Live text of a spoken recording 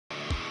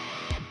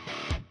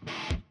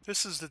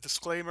This is the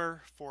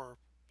disclaimer for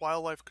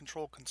Wildlife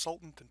Control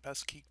Consultant and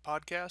Pest Geek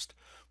Podcast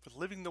for the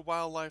Living the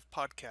Wildlife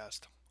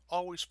podcast.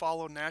 Always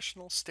follow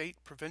national, state,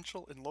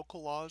 provincial, and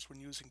local laws when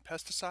using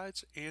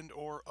pesticides and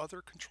or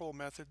other control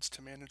methods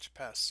to manage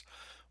pests.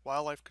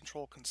 Wildlife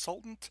Control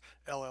Consultant,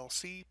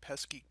 LLC,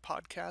 Pest Geek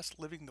Podcast,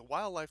 Living the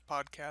Wildlife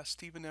Podcast,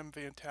 Stephen M.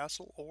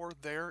 Vantassel, or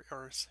their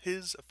or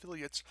his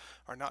affiliates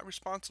are not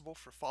responsible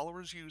for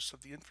followers' use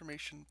of the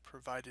information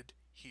provided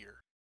here.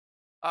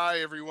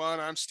 Hi, everyone.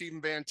 I'm Stephen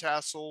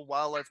Vantassel,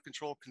 Wildlife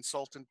Control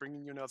Consultant,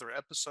 bringing you another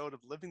episode of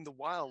Living the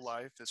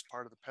Wildlife as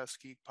part of the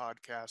Pest Geek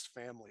Podcast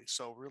family.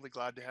 So, really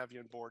glad to have you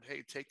on board.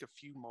 Hey, take a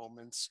few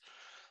moments,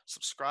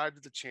 subscribe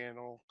to the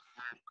channel,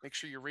 make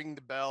sure you ring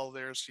the bell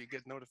there so you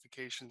get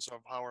notifications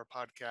of how our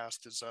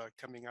podcast is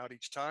coming out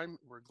each time.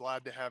 We're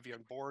glad to have you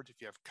on board.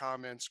 If you have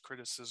comments,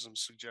 criticisms,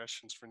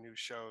 suggestions for new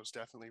shows,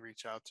 definitely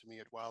reach out to me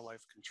at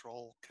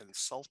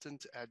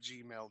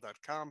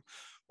wildlifecontrolconsultant@gmail.com,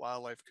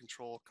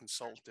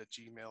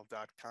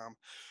 wildlifecontrolconsultant@gmail.com.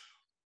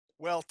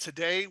 Well,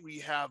 today we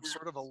have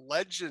sort of a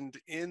legend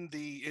in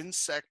the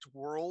insect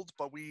world,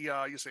 but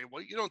you say,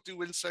 well, you don't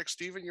do insects,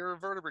 Stephen. You're a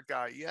vertebrate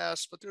guy.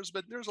 Yes, but there's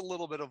a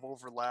little bit of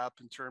overlap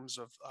in terms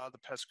of the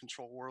pest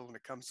control world when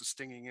it comes to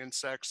stinging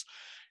insects.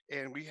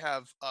 And we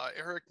have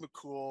Eric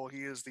McCool.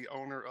 He is the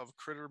owner of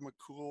Critter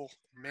McCool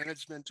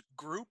Management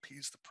Group.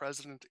 He's the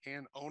president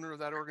and owner of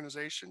that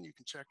organization. You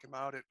can check him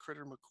out at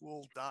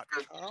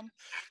crittermccool.com.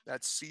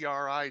 That's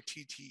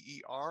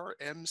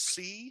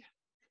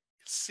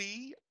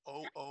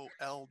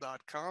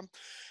CRITTERMCCOOL.com.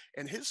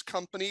 And his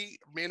company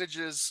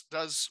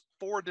does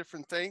four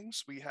different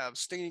things. We have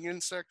stinging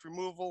insect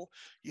removal.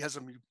 He has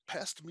a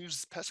pest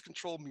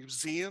control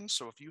museum.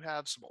 So if you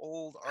have some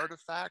old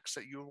artifacts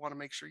that you want to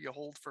make sure you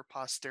hold for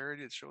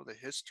posterity to show the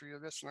history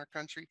of this in our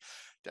country,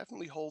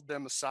 definitely hold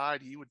them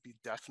aside. He would be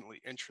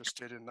definitely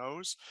interested in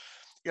those.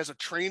 He has a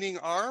training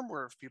arm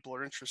where if people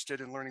are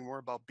interested in learning more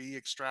about bee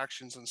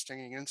extractions and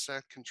stinging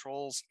insect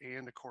controls,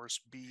 and of course,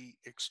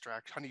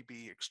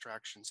 honeybee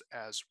extractions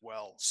as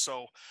well.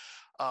 So,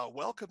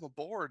 welcome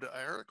aboard,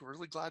 Eric. We're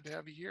really glad to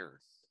have you here.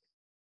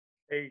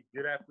 Hey,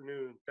 good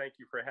afternoon. Thank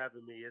you for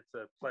having me. It's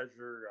a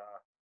pleasure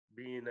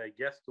being a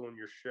guest on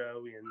your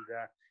show, and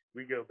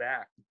we go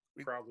back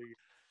We, probably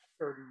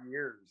 30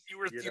 years. you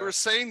were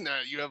saying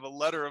that you have a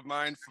letter of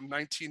mine from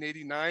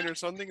 1989 or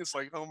something. It's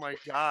like, oh my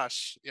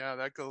gosh, yeah,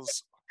 that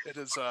goes. It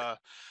is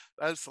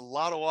that's a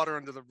lot of water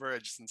under the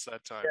bridge since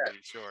that time, Yeah, to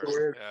be sure.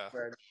 sure is, Yeah.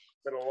 man.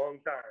 It's been a long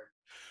time.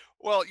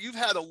 Well, you've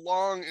had a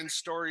long and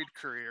storied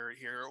career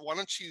here. Why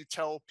don't you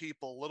tell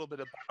people a little bit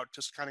about,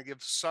 just kind of give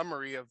a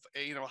summary of,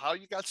 how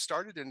you got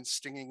started in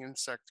stinging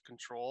insect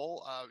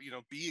control,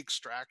 bee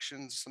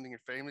extractions, something you're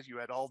famous. You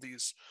had all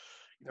these,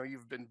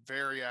 you've been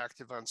very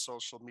active on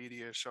social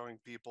media showing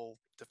people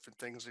different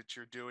things that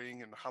you're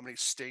doing and how many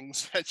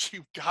stings that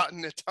you've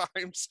gotten at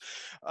times.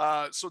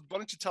 So why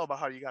don't you tell about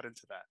how you got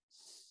into that?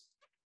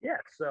 Yeah,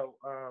 so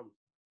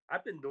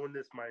I've been doing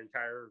this my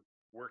entire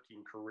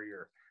working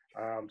career.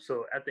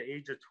 So at the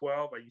age of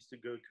 12, I used to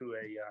go to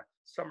a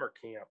summer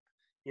camp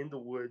in the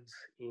woods,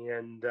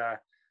 and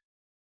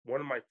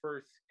one of my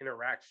first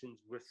interactions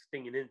with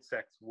stinging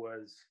insects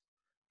was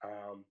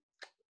um,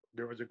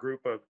 there was a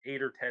group of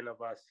 8 or 10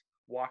 of us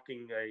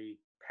walking a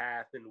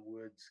path in the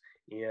woods,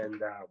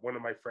 and one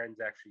of my friends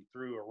actually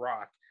threw a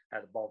rock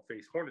at a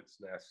bald-faced hornet's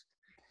nest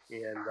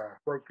and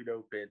broke it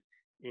open.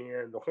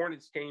 And the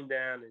hornets came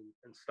down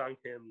and stung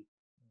him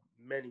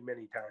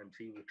many times.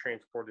 He was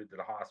transported to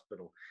the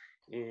hospital,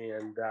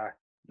 and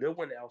no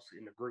one else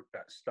in the group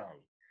got stung.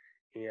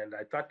 And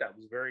I thought that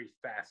was very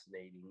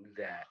fascinating.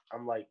 That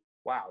I'm like,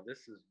 wow,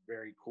 this is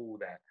very cool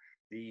that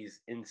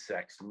these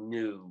insects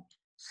knew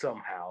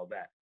somehow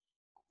that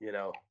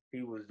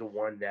he was the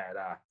one that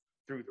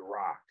threw the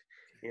rock.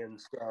 And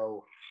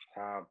so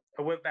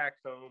I went back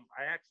home.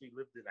 I actually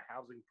lived in a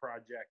housing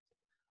project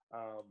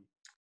um,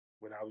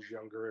 when I was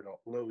younger, in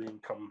a low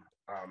income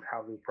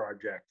housing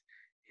project.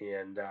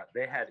 And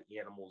they had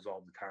animals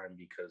all the time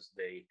because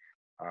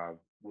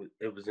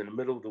it was in the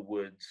middle of the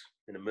woods,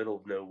 in the middle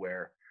of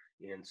nowhere.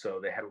 And so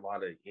they had a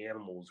lot of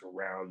animals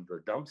around the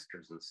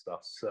dumpsters and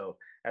stuff. So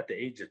at the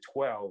age of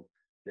 12,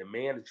 the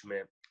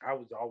management, I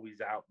was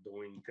always out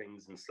doing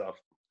things and stuff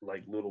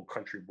like little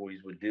country boys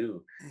would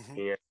do. Mm-hmm.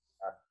 And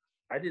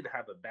I didn't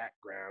have a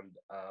background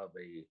of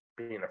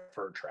being a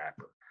fur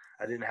trapper.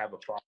 I didn't have a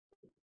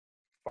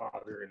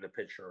father in the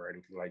picture or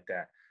anything like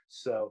that.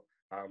 So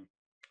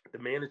the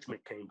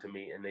management came to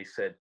me and they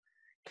said,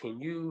 "Can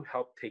you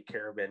help take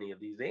care of any of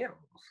these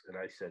animals?" And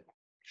I said,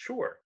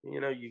 "Sure." You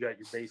got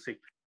your basic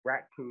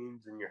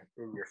raccoons and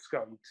your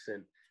skunks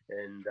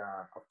and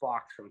a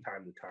fox from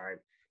time to time.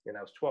 And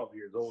I was 12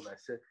 years old. And I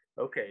said,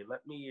 "Okay,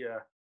 let me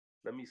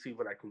see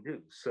what I can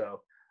do."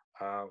 So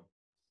uh,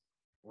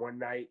 one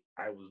night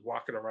I was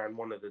walking around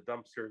one of the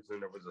dumpsters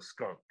and there was a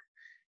skunk.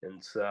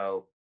 And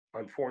so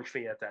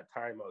unfortunately at that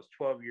time I was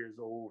 12 years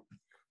old,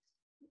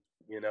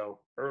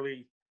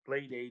 early,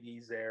 late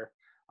 80s there.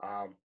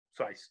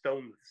 So I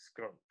stoned the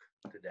skunk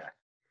to death.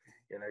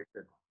 And I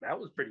said, that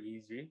was pretty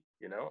easy,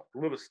 a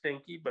little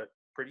stinky, but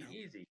pretty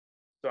easy.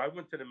 So I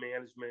went to the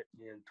management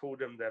and told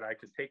them that I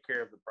could take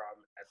care of the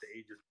problem at the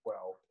age of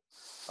 12.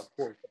 Of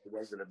course, I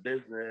wasn't a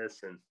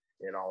business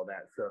and all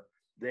that. So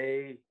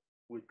they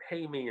would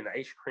pay me in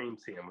ice cream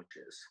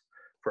sandwiches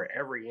for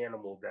every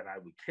animal that I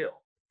would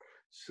kill.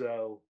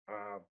 So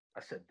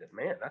I said,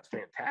 man, that's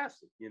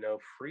fantastic.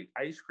 Free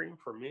ice cream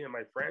for me and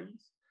my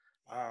friends,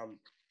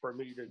 for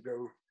me to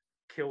go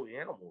kill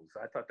animals.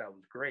 I thought that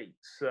was great.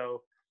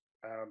 So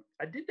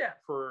I did that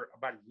for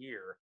about a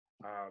year.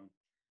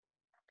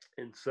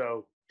 And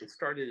so it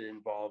started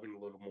involving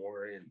a little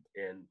more,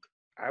 and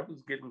I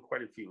was getting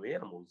quite a few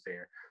animals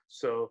there.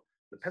 So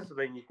the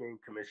Pennsylvania Game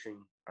Commission,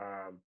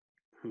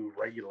 who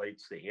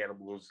regulates the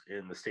animals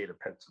in the state of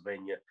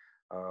Pennsylvania,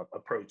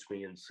 approached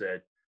me and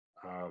said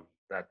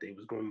that they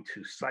was going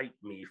to cite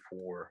me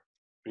for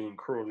being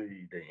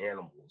cruelty to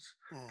animals,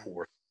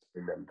 for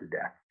sending them to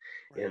death.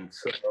 Right. And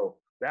so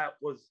that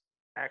was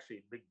actually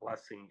a big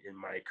blessing in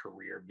my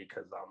career,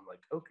 because I'm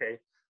like, okay,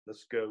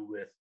 let's go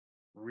with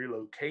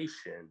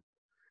relocation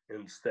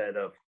instead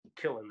of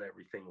killing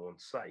everything on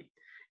site.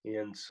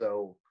 And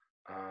so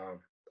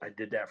I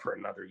did that for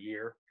another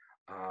year.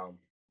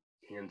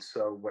 And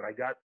so when I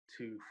got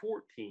to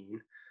 14,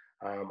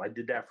 I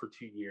did that for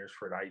 2 years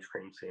for the ice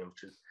cream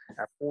sandwiches.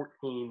 At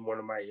 14, one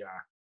of my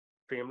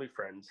family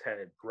friends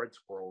had red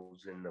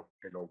squirrels in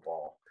the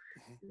wall,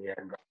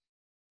 and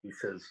he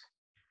says,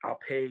 "I'll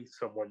pay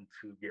someone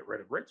to get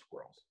rid of red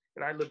squirrels."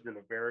 And I lived in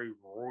a very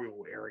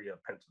rural area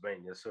of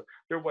Pennsylvania, so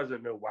there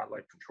wasn't no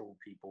wildlife control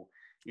people,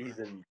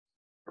 even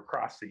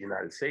across the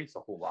United States, a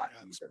whole lot.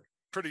 Yeah, it's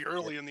pretty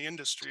early in the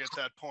industry at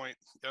that point.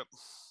 Yep.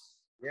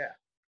 Yeah.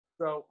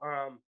 So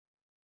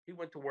he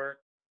went to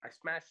work. I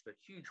smashed a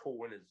huge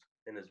hole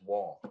in his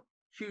wall,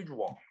 huge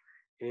wall,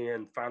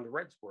 and found the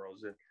red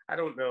squirrels. And I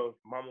don't know if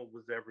Mama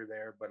was ever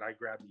there, but I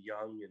grabbed the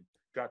young and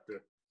got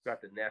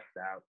the nest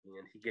out,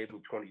 and he gave me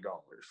 $20.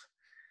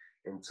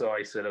 And so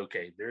I said,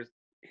 okay,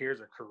 here's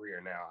a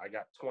career now. I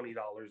got $20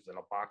 and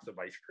a box of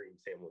ice cream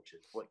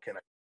sandwiches. What can I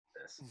do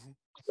with this?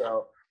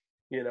 So,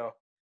 you know,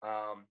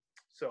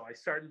 so I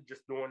started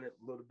just doing it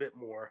a little bit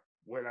more.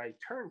 When I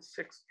turned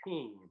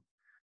 16,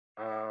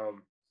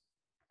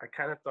 I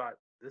kind of thought,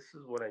 this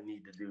is what I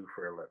need to do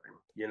for a living.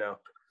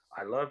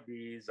 I love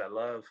bees. I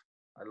love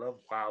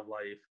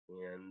wildlife,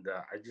 and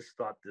I just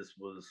thought this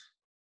was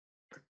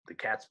the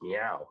cat's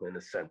meow in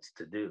a sense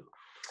to do.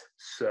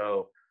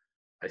 So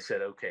I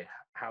said, okay,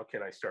 how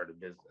can I start a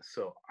business?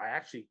 So I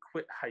actually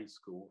quit high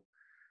school.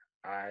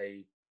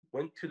 I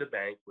went to the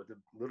bank with a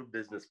little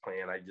business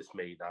plan I just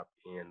made up,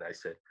 and I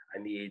said, I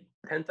need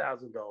 $10,000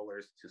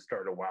 to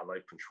start a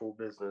wildlife control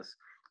business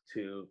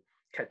to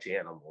catch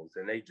animals,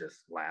 and they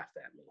just laughed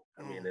at me.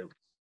 I mean,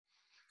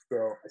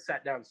 so I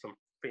sat down with some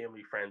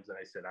family friends and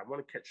I said, I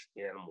want to catch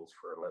animals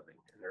for a living,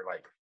 and they're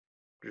like,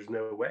 there's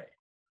no way,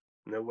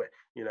 no way.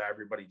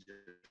 Everybody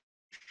just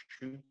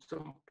shoots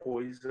them,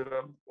 poison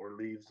them, or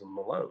leaves them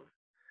alone.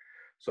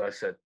 So I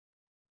said,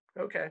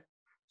 okay.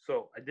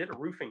 So I did a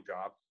roofing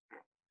job,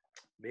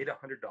 made $100.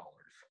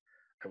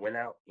 I went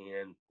out,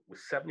 and with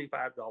 $75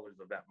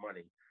 of that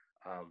money,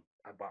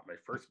 I bought my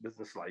first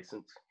business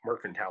license,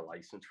 mercantile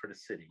license for the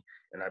city,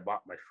 and I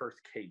bought my first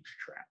cage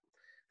trap.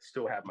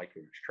 Still have my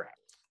cage trap.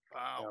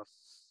 Wow.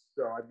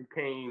 So I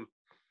became,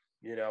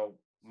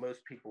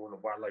 most people in the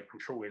wildlife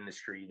control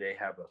industry, they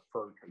have a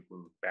fur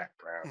hunting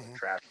background, a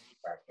trapping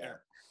background.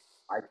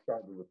 Yeah. I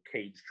started with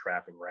cage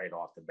trapping right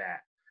off the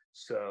bat.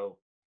 So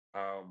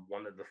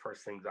one of the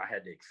first things I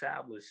had to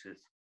establish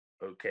is,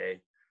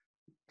 okay,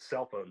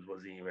 cell phones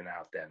wasn't even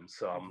out then.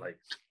 So I'm like,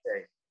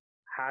 hey,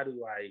 how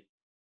do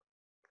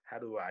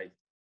I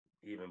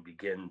even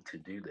begin to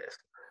do this?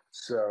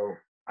 So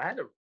I had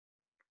a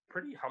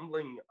pretty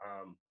humbling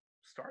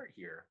start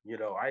here.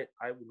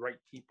 I would write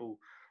people,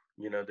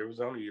 there was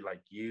only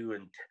like you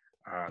and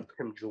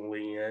Tim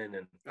Julian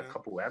and a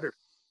couple others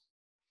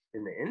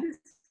in the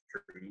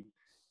industry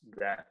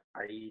that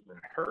I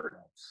even heard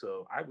of.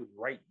 So I would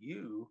write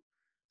you,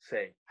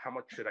 say, how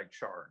much should I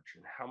charge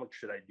and how much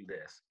should I do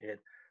this? And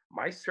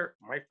my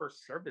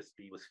first service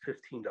fee was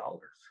 $15.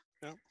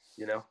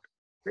 Yeah.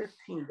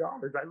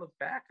 $15. I look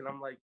back and I'm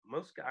like,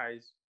 most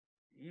guys,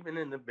 even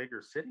in the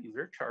bigger cities,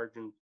 they're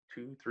charging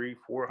 $200, $300,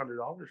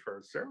 $400 for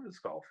a service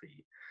call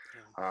fee,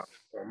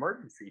 or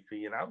emergency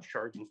fee, and I was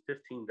charging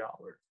 $15.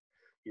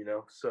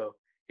 So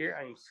here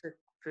I am,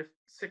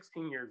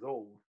 16 years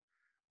old.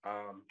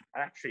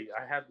 Actually,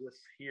 I have this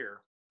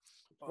here.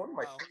 It's one of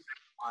my favorite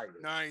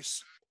spiders.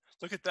 Nice.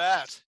 Look at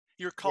that.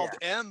 You're called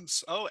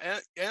M's. Oh,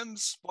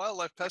 M's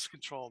Wildlife Pest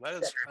Control.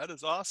 That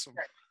is awesome.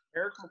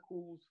 Eric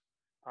McCool's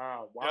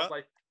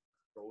Wildlife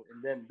Control,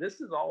 and then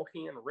this is all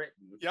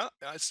handwritten. Yeah,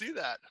 I see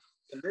that.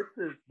 And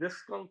this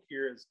skunk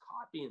here is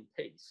copy and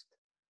paste.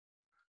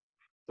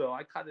 So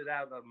I cut it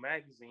out of a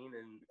magazine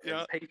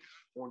and paste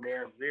it on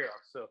there and there.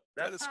 So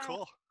that is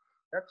cool.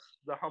 That's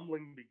the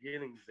humbling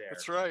beginnings there.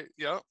 That's right.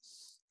 Yeah.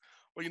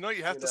 Well,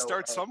 you have to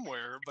start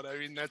somewhere, but I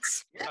mean,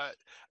 that's,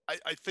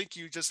 I think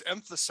you just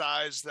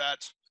emphasize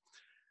that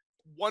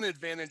one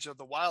advantage of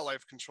the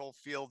wildlife control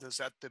field is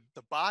that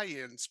the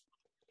buy-in's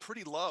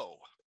pretty low.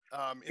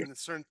 in the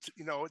certain,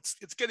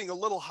 it's getting a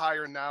little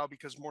higher now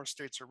because more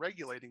states are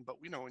regulating. But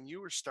when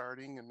you were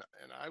starting and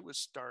I was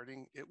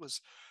starting,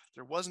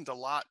 there wasn't a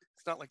lot.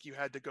 It's not like you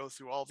had to go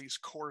through all these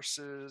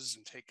courses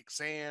and take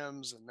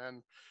exams and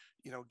then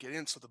get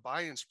in. So the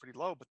buy-in's pretty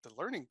low, but the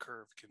learning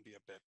curve can be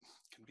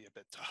a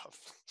bit tough.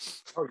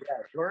 Oh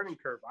yeah, learning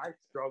curve. I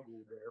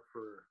struggled there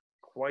for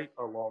quite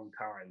a long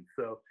time.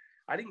 So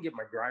I didn't get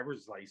my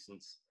driver's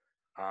license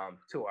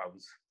till I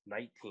was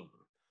 19.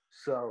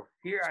 So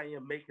here I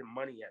am making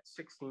money at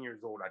 16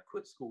 years old. I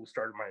quit school,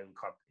 started my own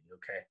company.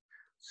 Okay,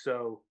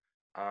 so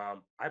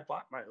I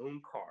bought my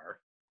own car,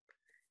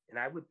 and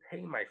I would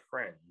pay my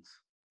friends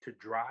to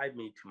drive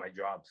me to my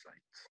job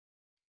sites.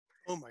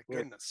 Oh my And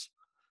goodness.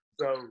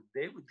 so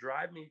they would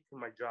drive me to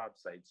my job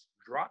sites,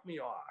 drop me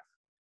off.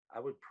 I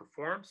would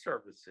perform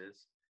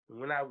services. And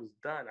when I was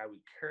done, I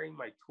would carry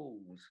my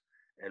tools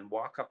and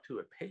walk up to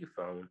a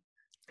payphone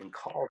and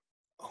call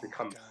Oh to my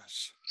come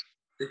gosh.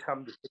 to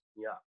pick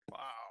me up. Wow.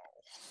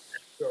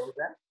 So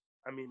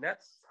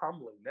that's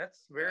humbling. That's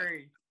That,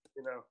 very,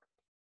 you know.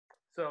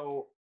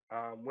 So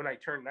when I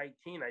turned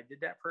 19, I did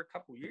that for a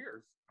couple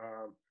years,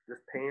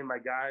 just paying my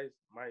guys,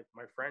 my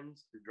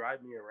friends to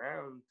drive me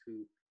around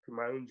to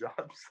my own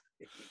jobs.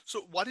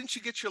 so why didn't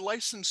you get your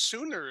license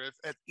sooner? If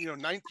at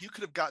nine, you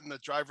could have gotten a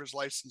driver's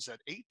license at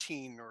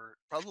 18 or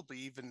probably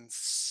even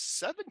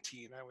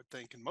 17, I would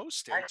think, in most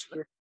states, right?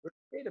 Actually, the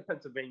state of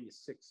Pennsylvania is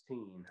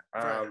 16.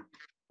 Right.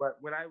 But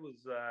when I was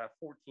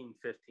 14,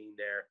 15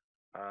 there,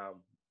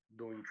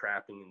 doing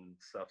trapping and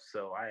stuff,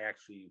 so I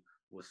actually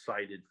was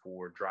cited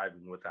for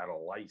driving without a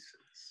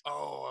license.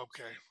 Oh,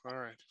 okay. All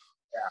right.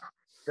 Yeah,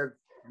 because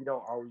you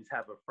don't always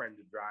have a friend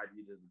to drive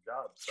you to the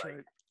job That's site.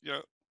 right. Yeah.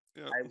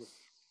 Yeah. I was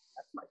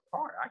That's my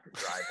car. I could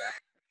drive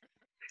that.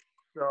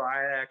 So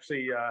I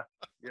actually, to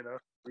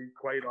be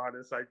quite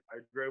honest, I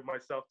drove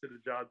myself to the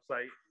job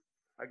site.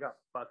 I got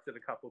busted a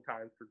couple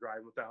times for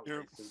driving without Yeah.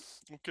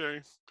 license.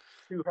 Okay.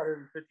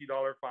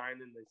 $250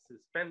 fine, and they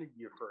suspended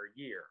you for a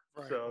year.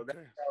 Right. So that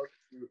Okay. tells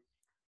you,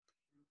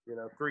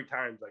 3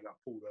 times I got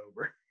pulled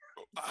over.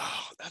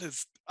 Oh, that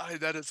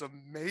is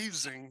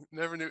amazing.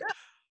 Never knew.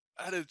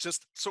 That is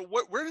just so.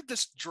 Where did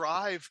this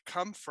drive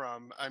come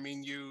from? I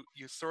mean, you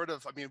sort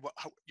of. I mean,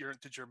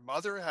 did your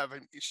mother have?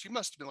 She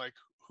must have been like,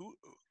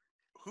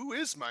 who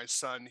is my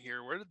son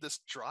here? Where did this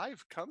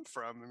drive come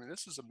from? I mean,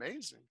 this is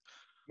amazing.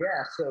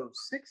 Yeah, so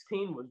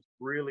 16 was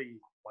really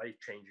life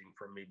changing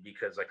for me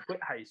because I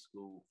quit high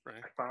school.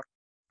 Right.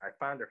 I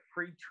found a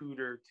free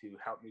tutor to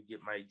help me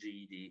get my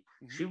GED.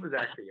 Hmm. She was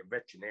actually a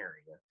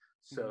veterinarian,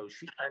 Hmm. so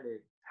she kind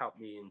of helped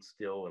me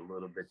instill a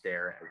little bit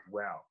there as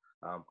well.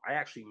 I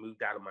actually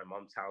moved out of my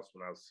mom's house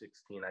when I was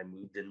 16. I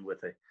moved in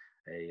with a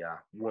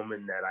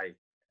woman that I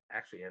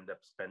actually ended up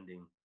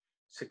spending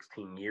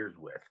 16 years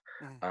with.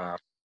 Hmm. Uh,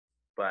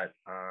 but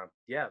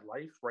yeah,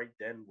 life right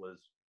then was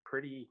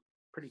pretty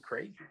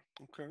crazy.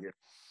 Okay.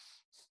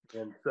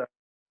 Yeah. And so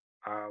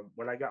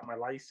when I got my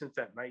license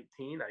at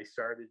 19, I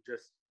started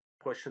just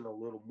pushing a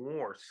little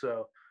more.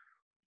 So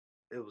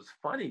it was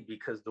funny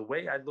because the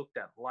way I looked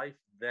at life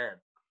then,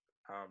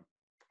 um,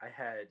 I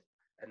had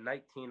at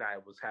 19, I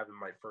was having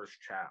my first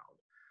child.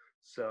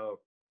 So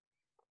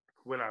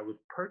when I would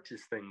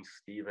purchase things,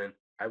 Stephen,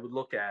 I would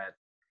look at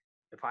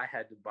if I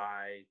had to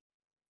buy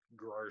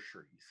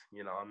groceries,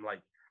 I'm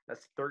like,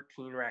 that's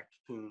 13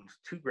 raccoons,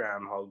 two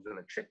groundhogs, and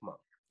a chipmunk.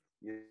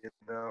 You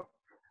know,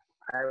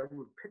 I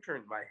would picture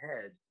in my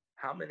head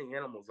how many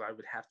animals I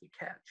would have to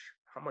catch,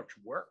 how much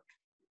work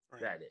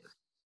Right. that is.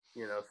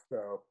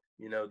 So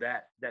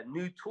that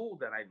new tool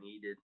that I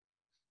needed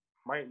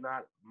might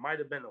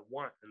have been a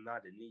want and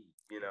not a need,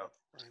 Right.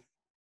 Right.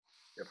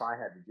 if I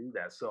had to do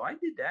that. So I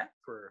did that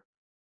for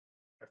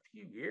a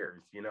few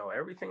years.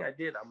 Everything I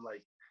did, I'm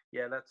like,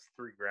 yeah, that's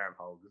three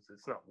groundhogs.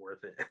 It's not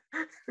worth it.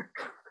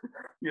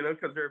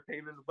 Because they're a pain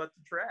in the butt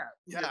to trap.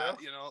 Yeah.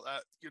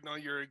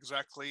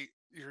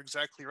 You're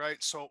exactly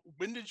right. So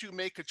when did you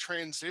make a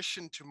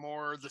transition to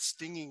more the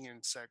stinging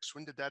insects?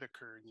 When did that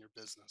occur in your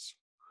business?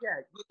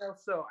 Yeah,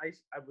 so I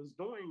was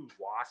doing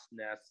wasp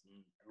nests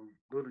and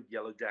little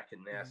yellow jacket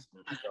Hmm. nests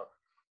and stuff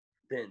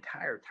the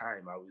entire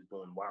time I was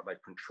doing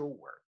wildlife control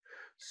work.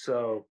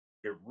 So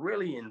it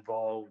really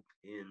involved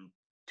in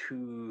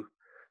two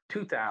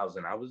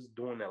 2000. I was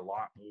doing a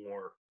lot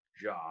more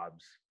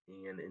jobs,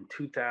 and in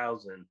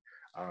 2000,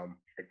 I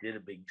did a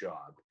big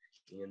job,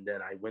 and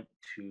then I went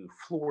to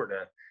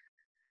Florida,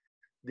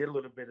 did a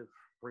little bit of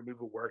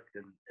removal work,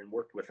 and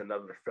worked with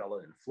another fella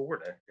in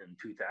Florida in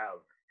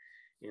 2000.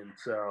 And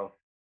so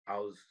I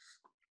was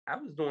I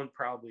was doing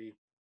probably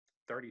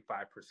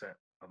 35%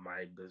 of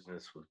my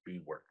business was bee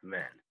work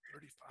then.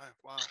 35.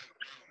 Wow.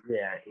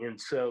 Yeah, and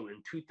so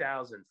in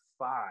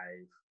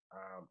 2005,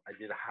 I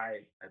did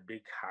a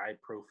big high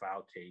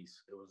profile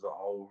case. It was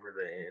all over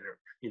the internet,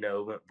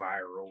 it went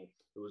viral.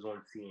 It was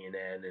on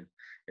CNN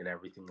and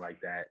everything like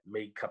that.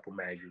 Made a couple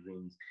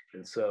magazines,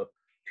 and so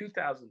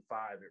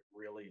 2005 it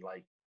really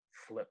like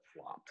flip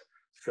flopped.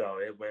 So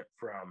it went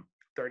from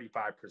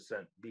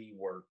 35% bee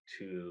work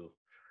to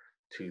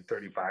to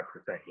 35%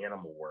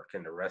 animal work,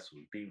 and the rest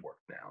was bee work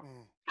now.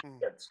 Mm, mm,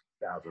 That's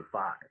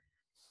 2005.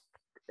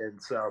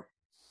 And so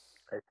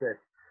I said,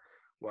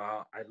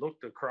 well, I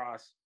looked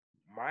across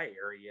my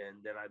area and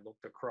then I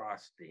looked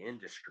across the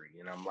industry,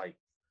 and I'm like,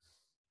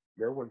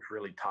 no one's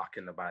really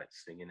talking about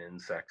stinging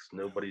insects. yeah,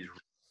 Nobody's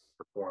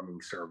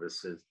performing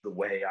services the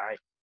way I.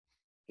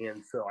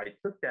 And so I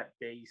took that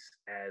base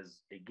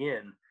as,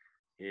 again,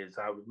 is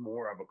I was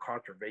more of a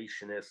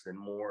conservationist and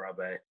more of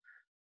a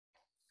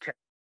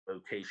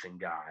location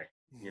guy.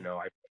 mhm,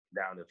 I put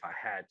down if I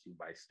had to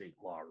by state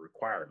law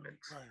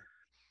requirements, right.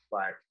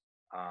 but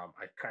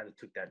I kind of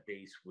took that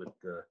base with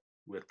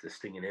the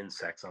stinging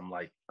insects. I'm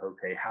like,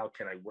 okay, how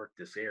can I work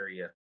this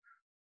area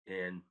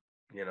and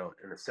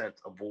in a sense,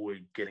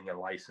 avoid getting a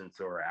license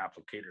or an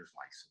applicator's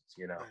license.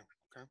 Right.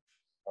 Okay.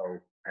 So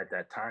at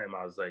that time,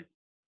 I was like,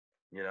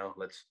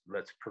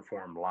 let's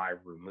perform live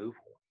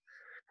removal,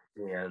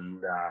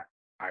 and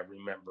I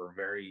remember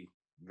very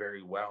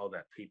very well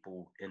that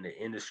people in the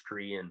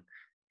industry and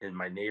in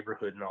my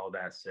neighborhood and all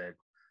that said,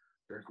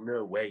 "There's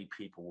no way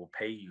people will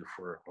pay you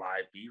for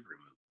live bee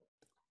removal."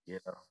 You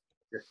know,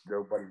 just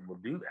nobody will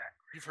do that.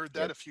 You've heard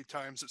And that a few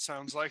times, it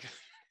sounds like.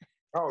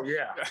 oh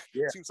yeah, Yeah.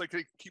 yeah, Seems like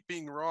they keep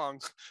being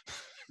wrong.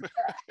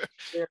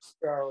 and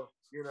so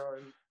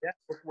and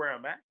that's where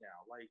I'm at now.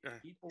 Like Yeah.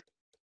 people,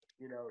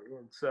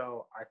 and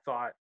so I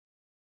thought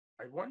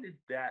I wanted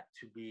that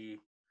to be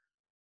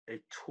a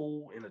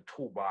tool in a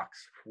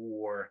toolbox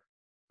for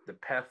the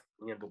pest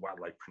and the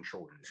wildlife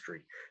control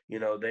industry.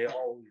 They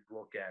always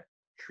look at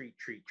treat,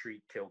 treat,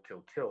 treat, kill,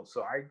 kill, kill.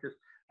 So I just,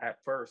 at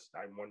first,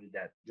 I wanted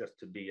that just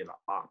to be an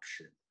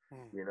option,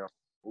 Mm, you know,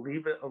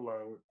 leave it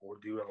alone or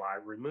do a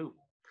live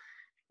removal.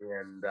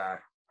 And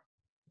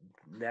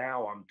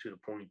now I'm to the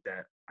point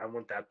that I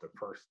want that to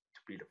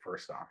be the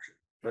first option.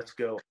 yeah. Let's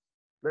go.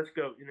 Let's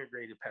go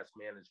integrated pest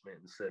management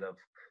instead of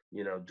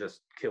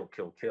just kill,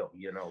 kill, kill.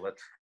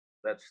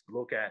 Let's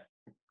look at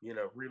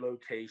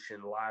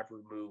relocation, live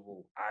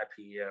removal,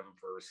 IPM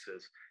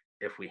versus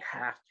if we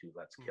have to,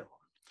 let's kill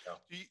Mm.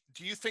 them.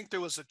 Do you think there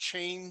was a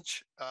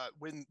change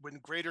when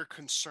greater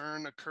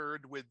concern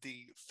occurred with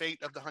the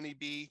fate of the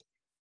honeybee,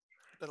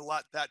 that a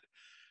lot that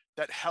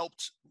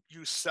helped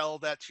you sell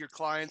that to your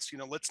clients?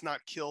 Let's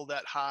not kill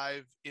that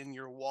hive in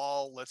your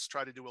wall. Let's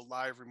try to do a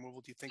live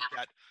removal. Do you think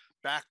that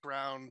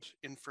background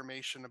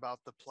information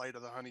about the plight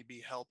of the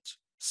honeybee helped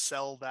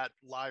sell that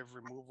live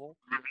removal?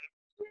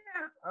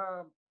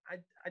 Yeah,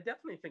 I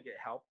definitely think it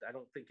helped. I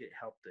don't think it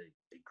helped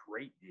a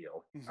great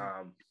deal.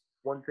 Hmm.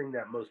 One thing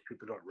that most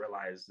people don't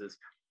realize is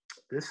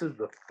this is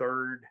the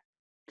third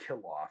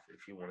kill off,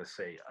 if you want to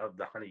say, of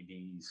the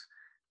honeybees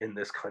in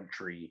this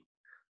country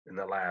in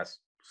the last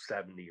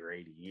 70 or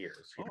 80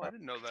 years. Oh, I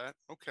didn't know that.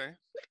 Okay.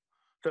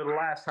 So the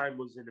last time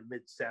was in the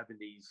mid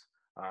 70s.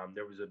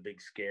 There was a big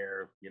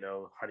scare.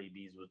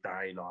 Honeybees was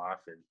dying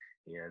off, and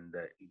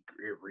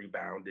it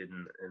rebounded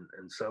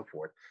and so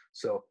forth.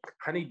 So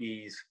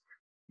honeybees,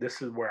 this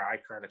is where I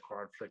kind of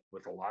conflict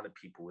with a lot of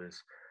people.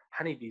 Is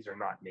honeybees are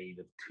not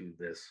native to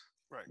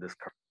Right. this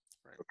country.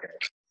 Right. Okay,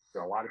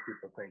 so a lot of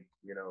people think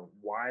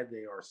why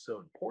they are so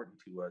important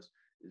to us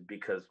is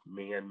because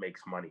man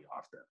makes money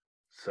off them.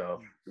 So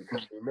Mm,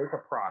 because they make a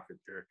profit,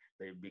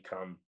 they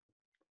become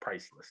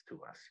priceless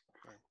to us.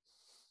 right.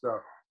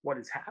 So what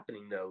is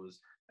happening though is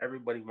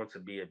everybody wants to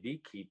be a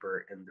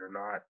beekeeper and they're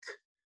not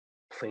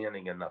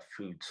planning enough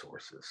food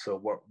sources. So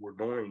what we're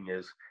doing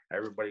is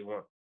everybody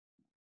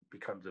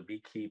becomes a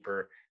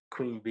beekeeper.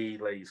 Queen bee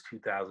lays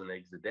 2,000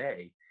 eggs a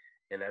day,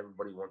 and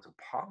everybody wants to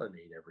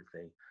pollinate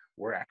everything.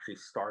 We're actually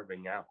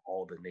starving out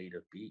all the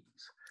native bees.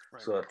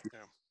 Right. So Yeah.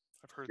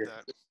 I've heard if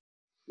that.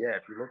 yeah,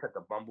 if you look at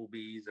the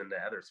bumblebees and the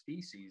other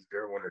species,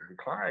 they're on a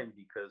decline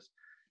because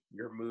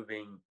you're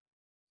moving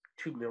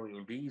 2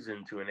 million bees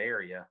into an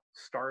area,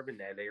 starving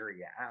that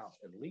area out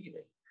and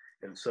leaving.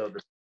 And so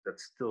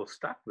that's still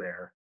stuck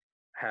there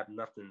have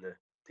nothing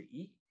to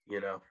eat.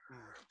 Mm,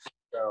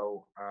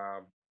 So,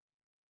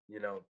 you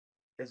know,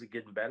 is it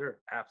getting better?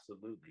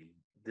 Absolutely.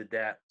 Did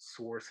that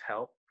source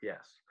help?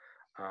 Yes.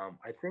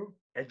 I think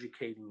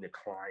educating the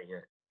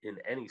client in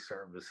any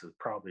service is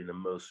probably the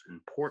most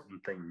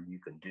important thing you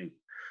can do.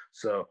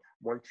 So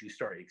once you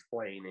start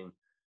explaining,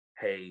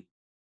 hey,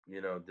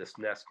 this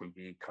nest can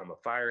become a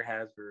fire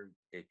hazard,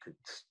 it could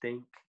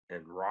stink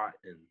and rot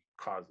and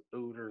cause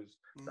odors,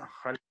 the mm,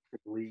 honey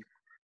could leak,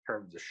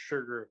 turns to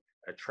sugar,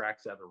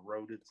 attracts other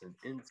rodents and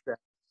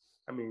insects.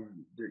 I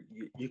mean,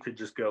 you could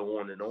just go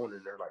on, and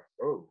they're like,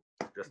 "Oh,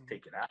 just mhm.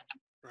 take it out."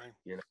 Right.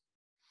 You know,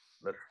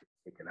 let's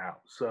take it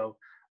out. So,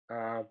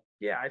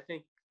 yeah, I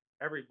think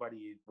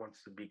everybody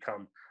wants to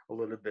become a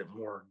little bit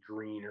more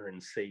greener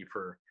and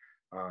safer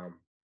um,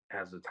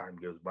 as the time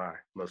goes by.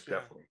 Most Yeah.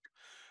 definitely.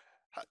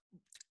 Ho-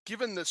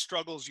 Given the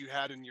struggles you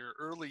had in your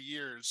early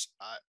years,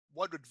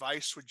 what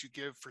advice would you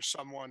give for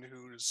someone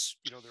who's,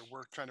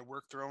 they're trying to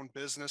work their own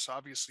business?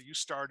 Obviously, you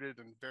started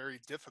in very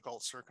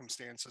difficult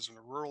circumstances in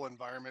a rural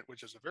environment,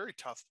 which is a very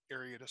tough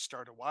area to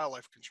start a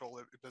wildlife control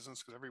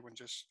business because everyone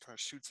just kind of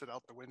shoots it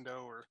out the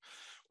window or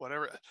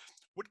whatever.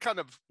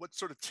 What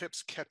sort of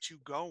tips kept you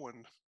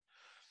going?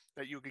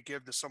 that you could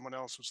give to someone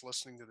else who's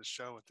listening to the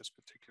show at this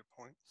particular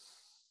point?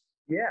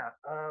 Yeah.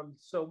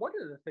 So one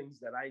of the things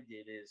that I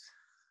did is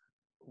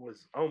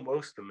was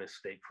almost a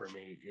mistake for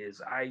me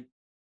is I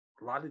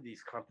a lot of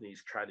these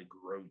companies try to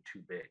grow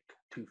too big,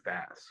 too Mm,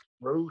 fast.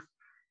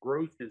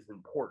 Growth is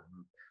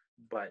important,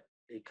 but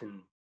it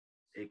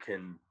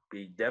can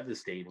be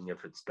devastating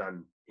if it's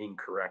done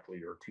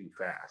incorrectly or too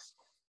fast.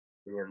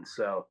 And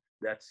so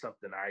that's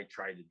something I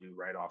tried to do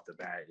right off the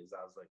bat is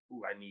I was like,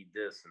 ooh, I need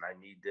this and I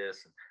need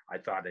this. And I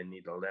thought I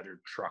need a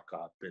lettered truck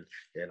up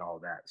and all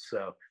that.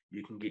 So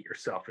you can get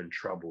yourself in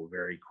trouble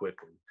very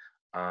quickly.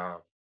 Uh,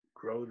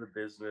 Grow the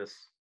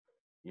business,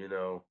 you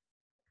know,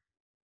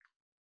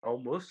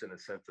 almost in a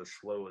sense as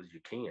slow as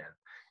you can.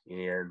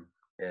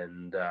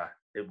 And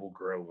it will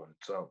grow on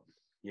its own.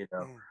 You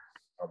know,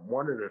 mm,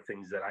 one of the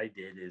things that I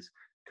did is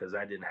because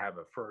I didn't have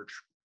a fur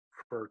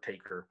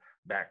taker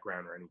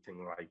background or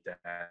anything like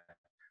that.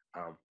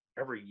 Um,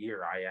 every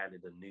year I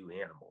added a new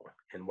animal,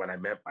 and what I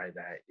meant by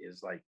that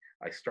is like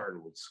I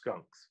started with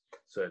skunks,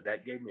 so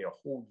that gave me a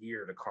whole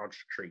year to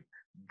concentrate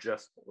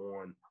just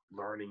on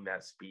learning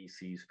that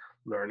species,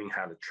 learning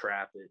how to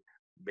trap it,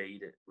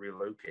 bait it,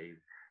 relocate,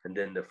 and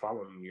then the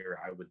following year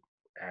I would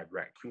add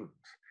raccoons,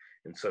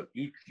 and so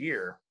each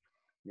year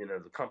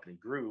the company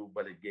grew,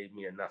 but it gave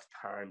me enough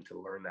time to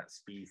learn that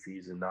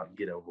species and not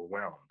get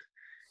overwhelmed.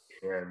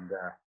 And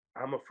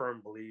I'm a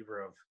firm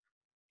believer of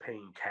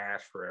paying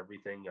cash for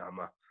everything. I'm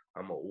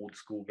an old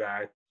school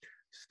guy,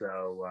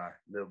 so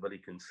nobody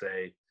can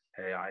say,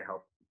 "Hey, I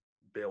helped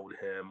build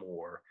him,"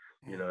 or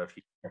mm. if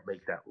you can't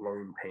make that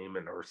loan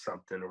payment or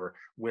something, or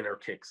winter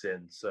kicks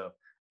in. So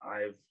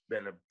I've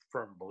been a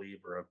firm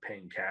believer of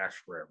paying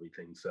cash for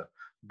everything. So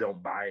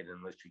don't buy it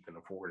unless you can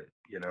afford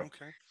it.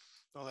 Okay.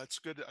 Oh, that's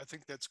good. I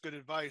think that's good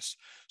advice.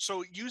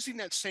 So, using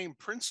that same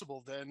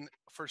principle, then,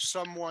 for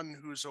someone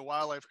who's a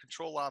wildlife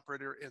control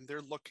operator and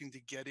they're looking to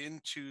get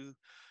into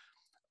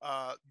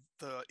uh,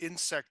 the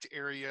insect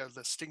area,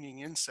 the stinging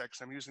insects,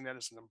 I'm using that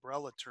as an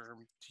umbrella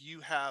term. Do you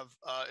have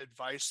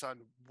advice on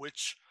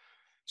which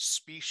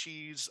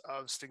species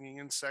of stinging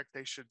insect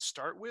they should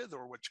start with,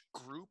 or which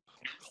group,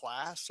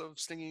 class of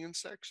stinging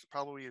insects?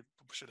 Probably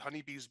should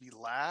honeybees be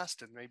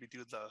last and maybe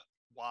do the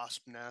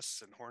wasp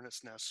nests and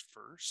hornets nests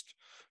first?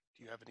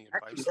 Do you have any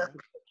Actually, advice on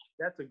that?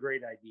 that's a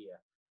great idea.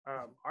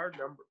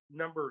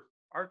 Mhm.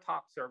 Our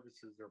top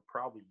services are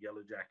probably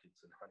yellow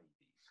jackets and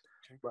honeybees.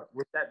 Okay. But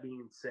with that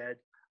being said,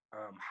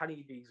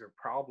 honeybees are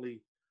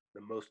probably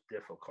the most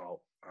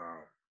difficult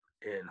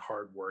and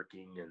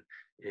hardworking,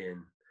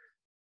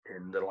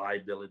 and the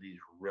liability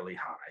is really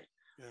high.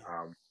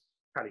 Yeah.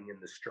 Cutting in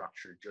the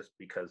structure just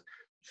because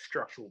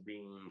structural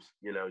beams,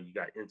 you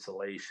got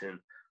insulation,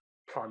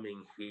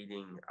 plumbing,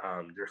 heating.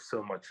 There's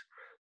so much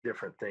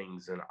different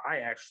things, and I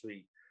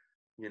actually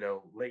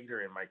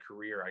later in my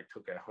career, I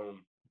took a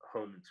home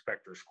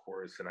inspector's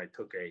course, and I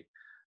took a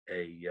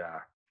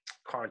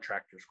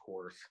contractor's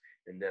course,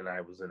 and then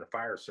I was in the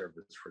fire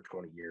service for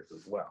 20 years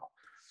as well.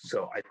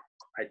 So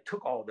I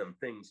took all them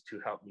things to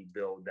help me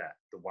build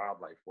the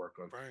wildlife work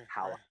on Right.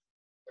 how Right.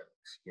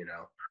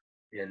 I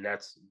and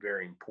that's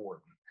very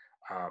important.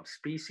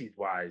 Species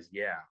wise,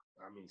 yeah,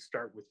 I mean,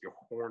 start with your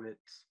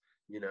hornets.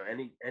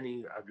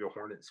 Any of your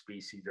hornet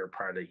species are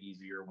probably the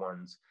easier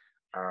ones.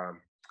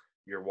 Um,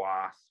 your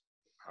wasps,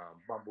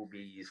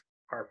 bumblebees,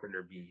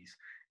 carpenter bees,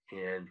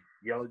 and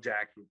yellow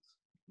jackets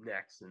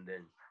next, and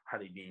then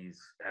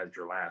honeybees as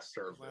your last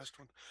The service. last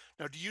one.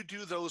 Now, do you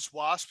do those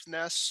wasp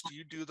nests? Do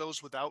you do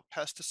those without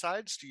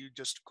pesticides? Do you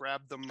just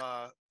grab them,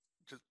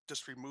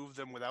 just remove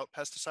them without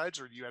pesticides,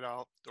 or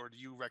do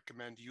you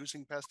recommend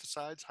using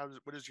pesticides?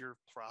 What is your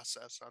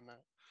process on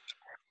that?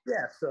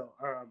 Yeah, so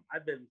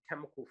I've been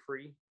chemical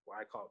free. What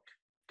I call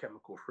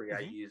chemical free.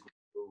 I Hmm. use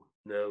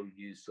no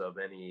use of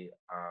any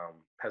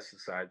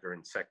pesticides or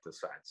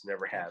insecticides.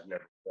 Never Oh, have,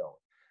 never will.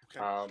 okay.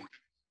 Um,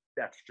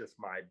 that's just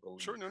my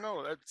Sure. belief. No,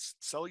 no. That's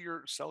sell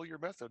your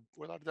method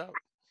without a doubt.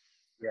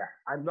 Yeah,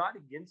 I'm not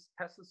against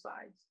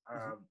pesticides.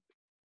 Hmm.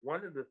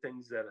 One of the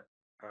things that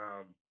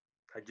um,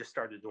 I just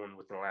started doing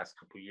within the last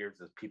couple of years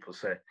is people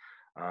say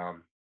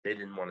they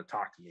didn't want to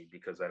talk to me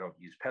because I don't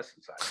use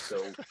pesticides.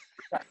 So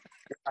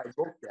I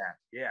looked at,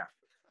 yeah.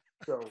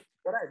 So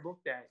what I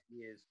looked at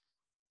is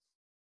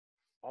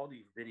all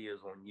these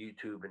videos on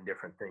YouTube and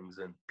different things,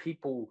 and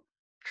people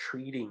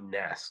treating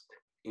nest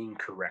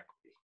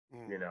incorrectly.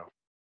 Mm, You know,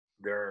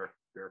 they're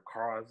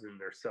causing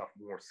themselves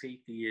more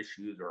safety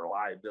issues or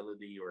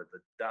liability, or the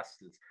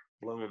dust is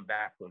blowing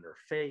back on their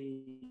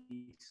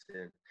face,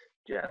 and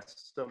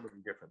just so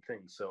many different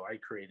things. So I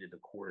created a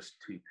course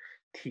to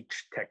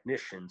teach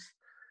technicians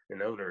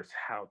and owners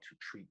how to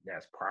treat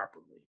nests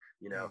properly.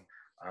 mm.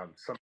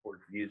 Some people are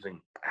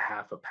using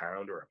half a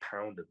pound or a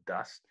pound of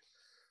dust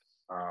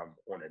on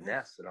a Mm.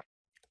 nest, and I'm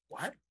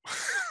what?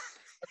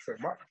 That's so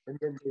much, and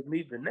then they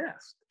leave the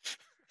nest.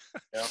 You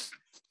know?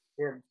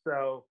 And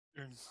so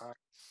Mm, uh,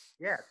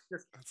 yeah, it's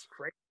just that's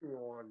crazy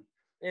on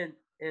and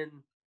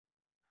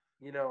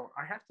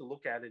I have to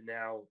look at it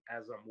now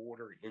as I'm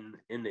older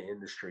in the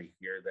industry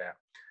here that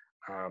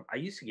I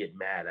used to get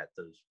mad at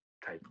those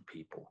type of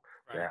people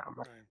Right. that I'm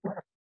Right.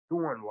 like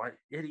doing like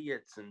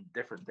idiots and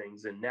different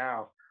things. And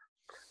now,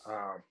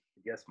 I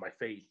guess my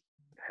faith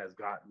has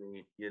got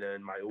me,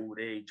 in my old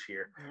age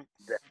here, Mm,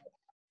 that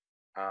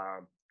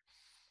um,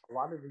 a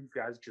lot of these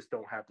guys just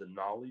don't have the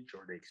knowledge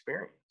or the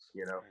experience.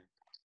 right.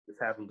 Just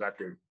haven't got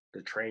the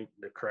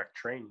correct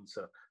training.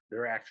 So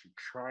they're actually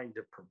trying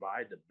to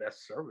provide the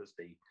best service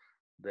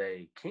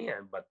they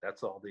can, but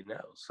that's all they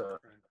know. So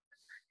Right.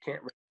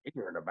 can't really be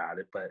ignorant about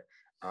it. But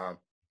um,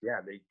 yeah,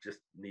 they just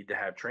need to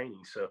have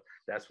training. So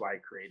that's why I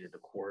created the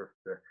core.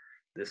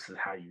 This is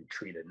how you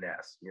treat a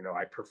nest.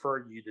 I prefer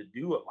you to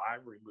do a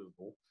live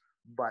removal,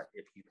 but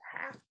if you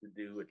have to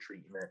do a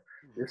treatment,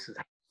 Mhm. this is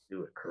how you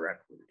do it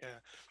correctly. Yeah.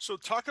 So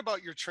talk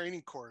about your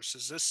training course.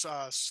 Is this,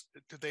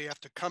 do they have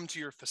to come to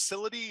your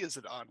facility? Is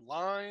it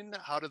online?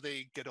 How do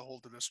they get a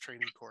hold of this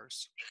training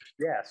course?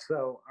 Yeah,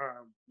 so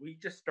we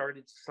just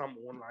started some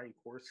online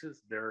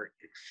courses. They're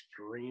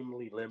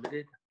extremely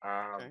limited.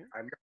 Okay.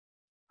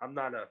 I'm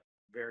not a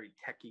very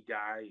techie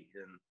guy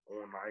and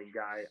online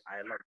guy.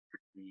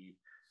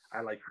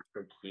 I like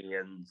to shake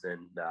hands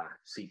and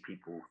see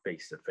people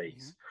face to Hmm.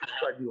 face.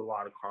 So I do a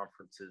lot of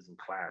conferences and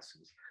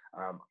classes.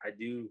 I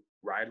do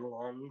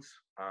ride-alongs.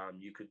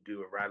 You could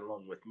do a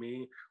ride-along with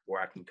me, or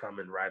I can come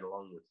and ride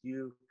along with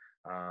you.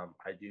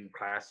 I do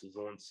classes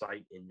on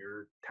site in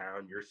your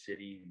town, your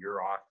city,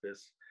 your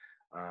office.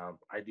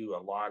 I do a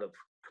lot of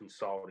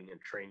consulting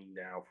and training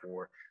now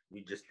for.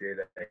 We just did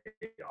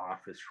a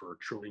office for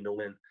Truly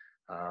Nolan.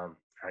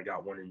 I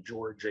got one in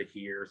Georgia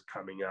here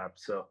coming up.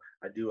 So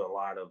I do a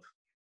lot of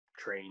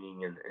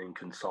training and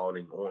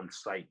consulting on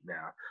site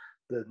now.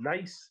 The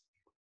nice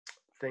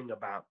thing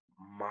about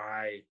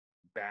my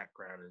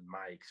background and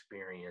my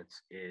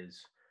experience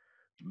is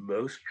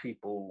most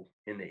people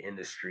in the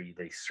industry,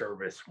 they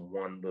service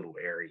one little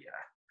area.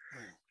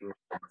 Right.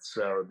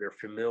 So they're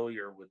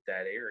familiar with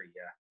that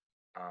area.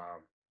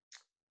 Um,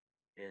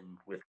 and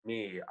with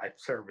me, I've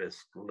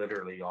serviced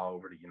literally all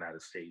over the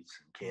United States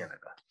and Mm.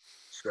 Canada.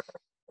 So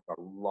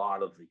a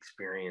lot of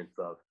experience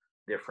of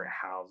different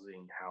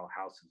housing, how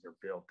houses are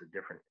built, the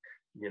different,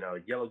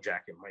 yellow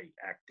jacket might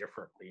act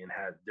differently and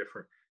have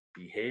different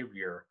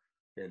behavior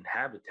and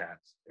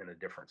habitats in a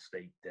different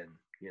state than,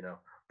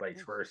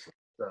 vice Mm. versa.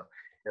 So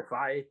if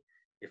I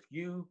if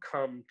you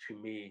come to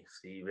me,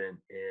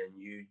 Stephen, and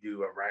you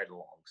do a ride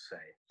along,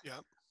 say,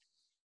 Yeah.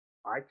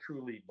 I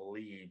truly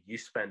believe you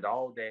spend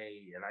all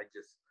day and I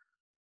just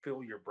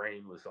fill your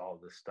brain with all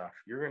this stuff.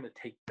 You're going to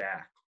take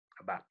back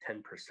about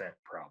 10%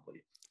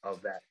 probably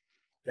of that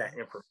Yeah.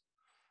 information,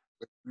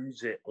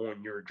 use it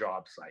on your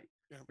job site,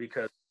 Yeah.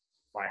 because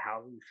my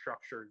housing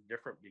structure is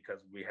different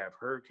because we have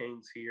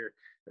hurricanes here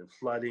and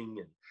flooding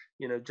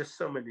and just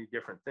so many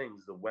different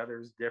things. The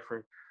weather's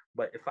different.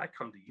 But if I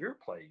come to your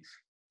place,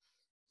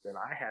 then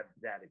I have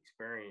that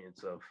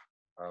experience of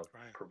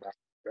Right. providing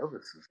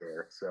services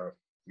there. So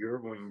you're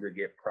going to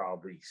get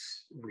probably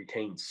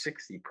retain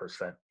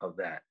 60% of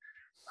that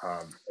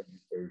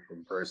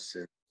education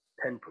versus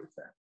 10%.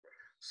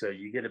 So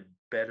you get a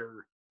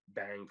better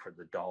bang for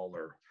the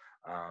dollar.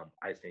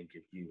 I think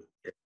if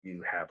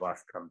you have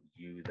us come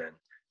to you, then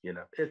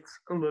it's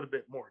a little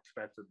bit more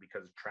expensive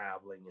because of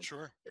traveling and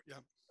Sure. Yeah.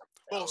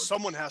 Well,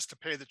 someone has to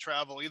pay the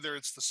travel. Either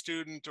it's the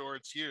student or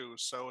it's you.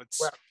 So well,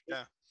 it's,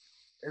 yeah.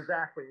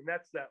 exactly, and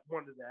that's that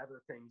one of the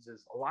other things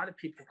is a lot of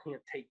people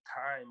can't take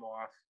time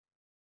off,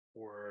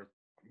 or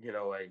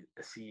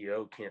a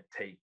CEO can't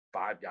take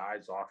 5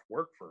 guys off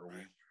work for a Right.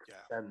 week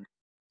Yeah. and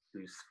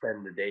to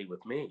spend the day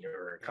with me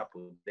or a Yeah.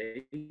 couple of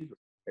days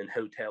and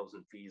hotels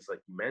and fees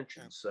like you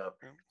mentioned. Yeah. So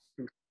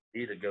Yeah.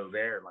 need to go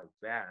there like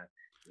that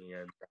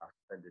and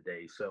spend a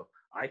day. So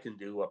I can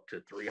do up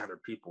to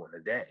 300 people in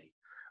a day.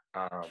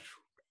 Um,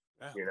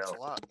 Yeah, you that's know, a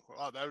lot.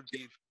 Wow, that would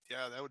be,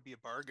 yeah, that would be a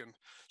bargain.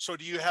 So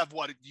do you have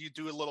what, do you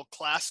do a little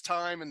class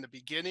time in the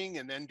beginning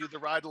and then do the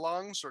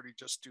ride-alongs, or do you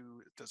just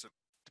do, does it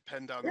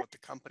depend on yeah, what the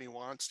company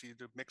wants? Do you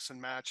do mix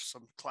and match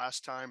some class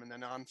time and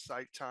then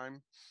on-site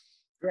time?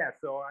 yeah.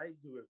 So I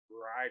do a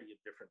variety of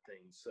different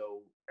things.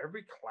 So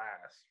every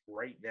class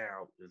right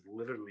now is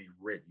literally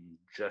written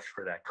just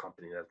for that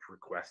company that's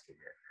requesting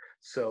it.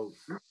 So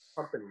each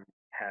company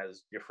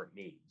has different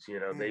needs.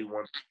 They Mm,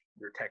 want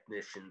their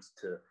technicians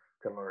to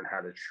learn how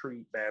to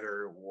treat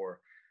better,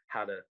 or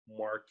how to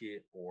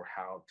market, or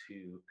how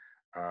to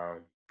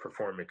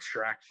perform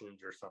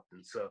extractions or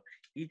something. So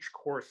each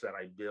course that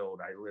I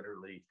build, I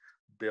literally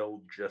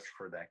build just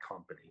for that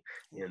company.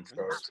 oh my And so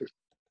goodness.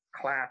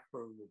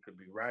 classroom, it could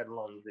be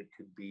ride-alongs,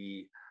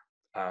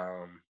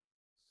 um,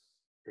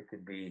 it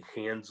could be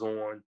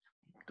hands-on,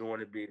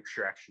 doing a big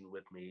extraction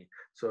with me.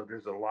 So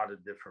there's a lot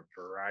of different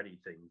variety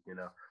things.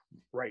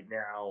 Right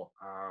now,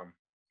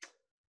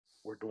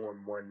 we're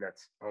doing one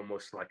that's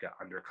almost like an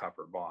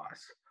undercover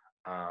boss.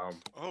 Um,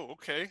 Oh,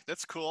 okay.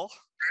 That's cool.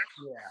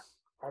 yeah,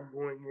 I'm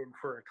going in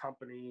for a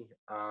company,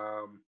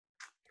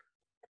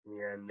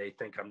 and they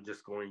think I'm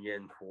just going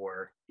in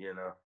for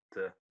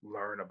to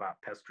learn about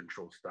pest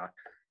control stuff.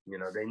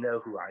 They know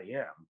who I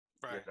am.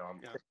 Right. I'm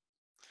Yeah. a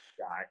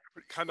guy,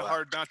 Kind of but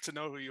hard not to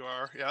know who you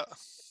are. Yeah.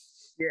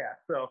 Yeah,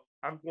 so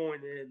I'm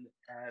going in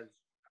as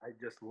I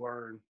just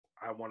learn.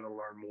 I want to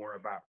learn more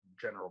about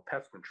general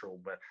pest control,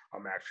 but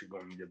I'm actually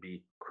going to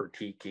be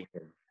critiquing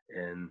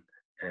and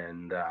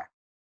and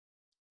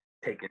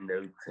taking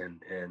notes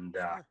and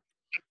Sure.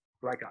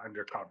 like an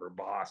undercover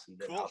boss, and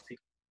then I'll Cool. see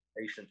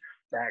information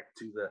back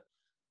to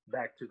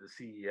the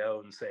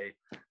CEO and say,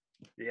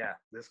 yeah,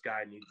 this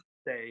guy needs to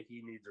stay.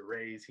 He needs a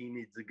raise. He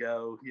needs to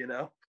go.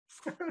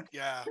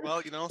 Yeah,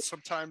 well,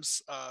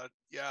 sometimes,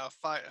 yeah, if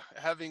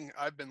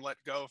I've been let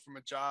go from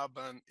a job,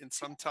 and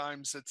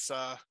sometimes it's,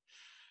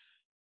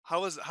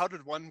 how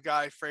did one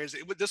guy phrase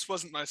it? This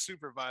wasn't my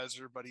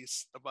supervisor, but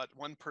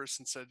one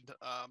person said,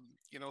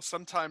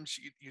 sometimes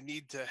you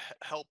need to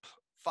help.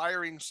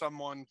 Firing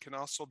someone can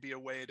also be a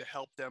way to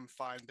help them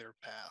find their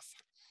path.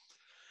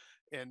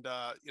 And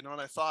I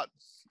thought,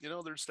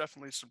 there's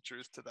definitely some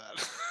truth to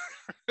that.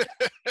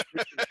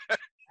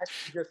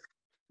 Actually,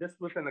 just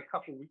within a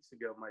couple weeks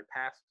ago, my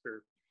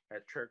pastor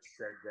at church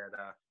said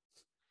that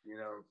you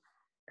know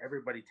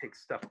everybody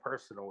takes stuff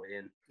personal,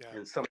 Yeah.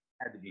 and someone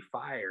had to be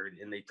fired,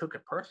 and they took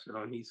it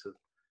personal. And he says,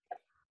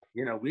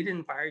 we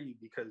didn't fire you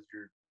because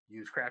you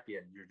was crappy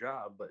at your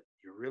job, but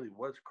you really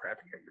was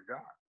crappy at your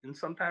job. And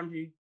sometimes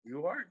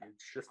you are.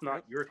 It's just not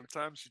Yep. your.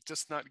 Sometimes you're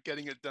just not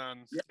getting it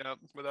done. Yeah. Yeah,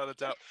 without a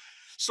doubt.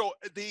 So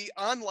the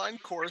online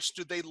course,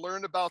 do they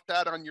learn about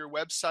that on your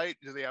website?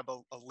 Do they have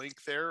a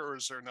link there, or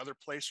is there another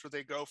place where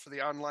they go for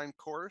the online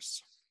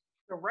course?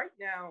 So right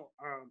now,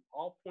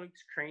 all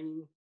points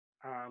training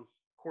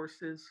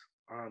courses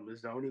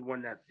is the only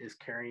one that is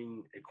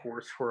carrying a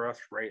course for us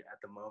right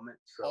at the moment.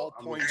 So All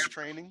I'm looking points at,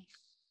 training.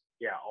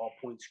 yeah, all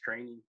points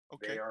training.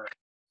 They Okay. are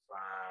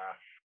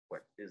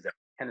what is that?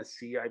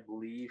 Tennessee, I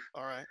believe.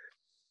 All right.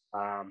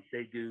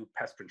 They do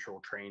pest control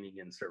training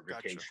and Gotcha.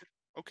 certification.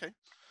 Okay.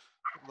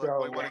 Well,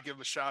 So I want to give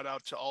a shout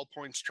out to All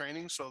Points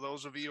Training. So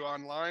those of you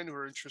online who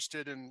are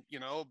interested in, you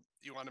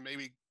want to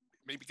maybe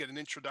get an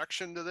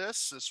introduction to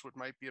this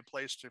might be a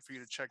place for you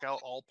to check out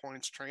All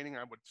Points Training.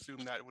 I would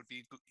assume that it would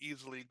be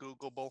easily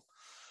Googleable,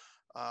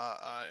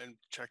 and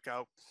check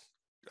out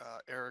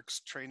Eric's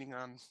training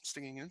on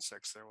stinging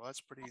insects there. Well,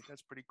 that's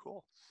pretty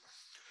cool.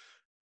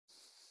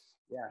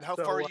 yeah, And how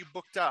far are so you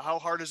booked out? How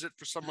hard is it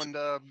for someone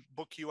to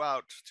book you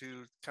out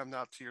to come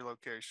out to your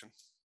location,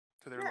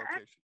 to their yeah,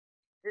 location?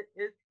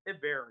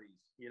 it varies.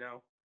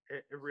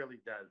 It really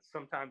does.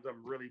 Sometimes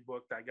I'm really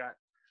booked.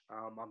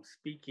 I'm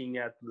speaking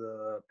at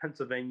the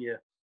Pennsylvania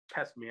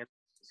Pest Management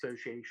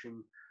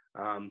Association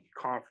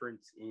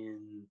conference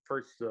in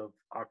 1st of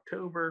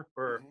October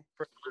or Hmm.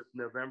 1st of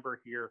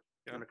November here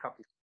Yeah. in a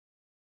couple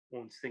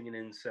on stinging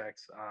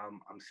insects.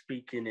 I'm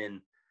speaking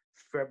in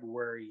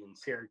February in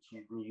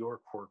Syracuse, New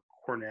York for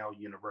Cornell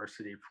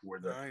University for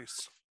the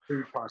Nice.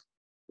 food processing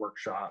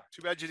workshop.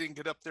 Too bad you didn't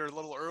get up there a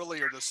little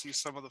earlier to see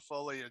some of the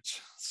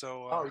foliage.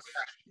 So, Oh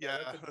yeah,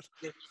 yeah, that's a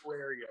big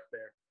area up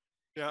there.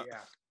 yeah.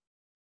 Yeah.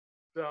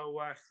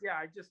 So yeah,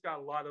 I just got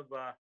a lot of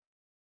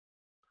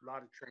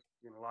training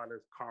and a lot of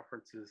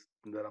conferences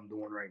that I'm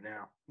doing right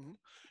now. Mhm.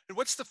 And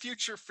what's the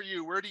future for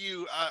you? Where do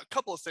you, a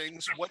couple of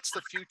things. What's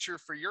the future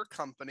for your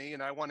company?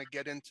 And I want to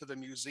get into the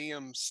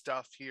museum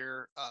stuff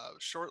here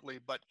shortly,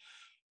 but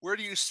where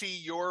do you see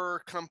your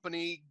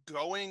company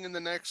going in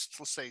the next,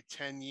 let's say,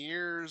 10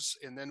 years?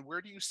 And then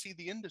where do you see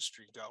the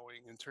industry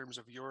going in terms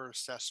of your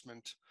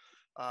assessment?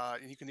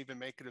 And you can even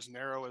make it as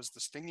narrow as the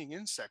stinging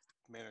insect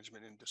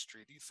management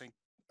industry. Do you think,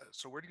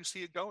 so where do you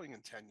see it going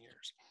in 10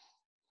 years?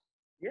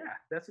 Yeah,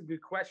 that's a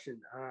good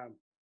question.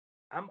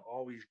 I'm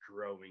always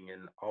growing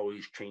and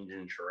always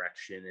changing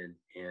direction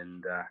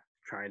and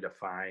trying to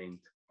find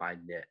my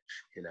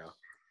niche.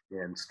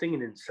 And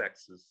stinging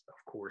insects is,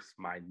 of course,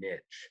 my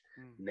niche.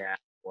 Mm,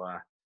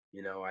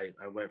 Now,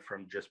 I went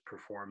from just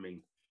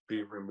performing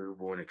bee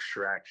removal and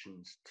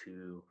extractions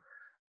to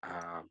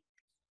um,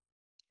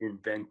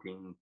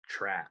 inventing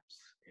traps,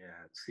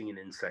 seeing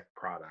insect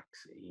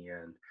products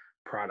and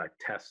product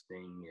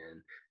testing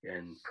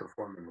and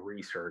performing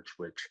research,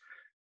 which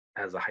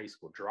as a high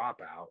school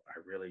dropout, I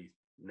really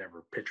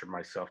never pictured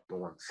myself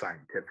doing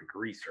scientific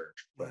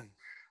research, but mm,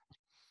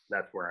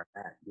 that's where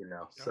I'm at.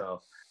 yeah.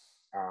 So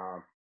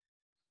um,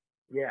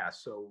 yeah,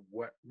 so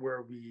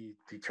where we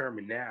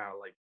determine now,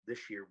 like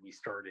this year we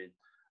started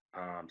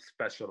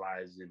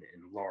specializing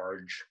in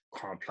large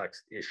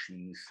complex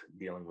issues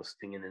dealing with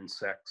stinging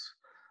insects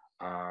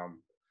um,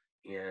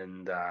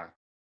 and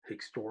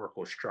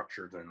historical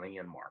structures and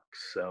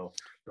landmarks. So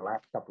the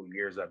last couple of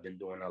years, I've been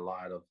doing a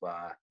lot of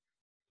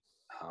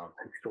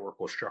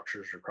historical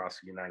structures across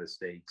the United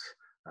States,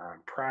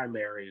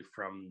 primary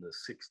from the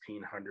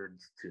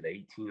 1600s to the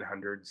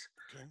 1800s.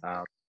 Okay.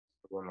 Uh,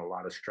 doing a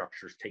lot of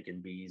structures,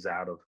 taking bees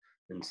out of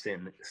and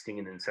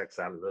stinging insects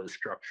out of those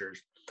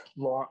structures.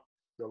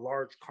 The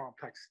large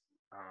complex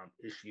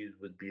issues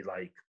would be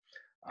like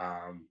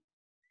um,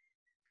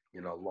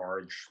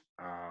 large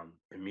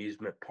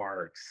amusement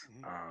parks,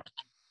 Hmm.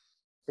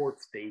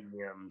 sports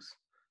stadiums,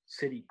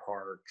 city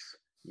parks,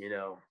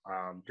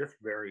 just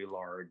very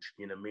large,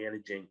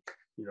 managing,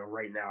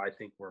 right now, I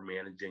think we're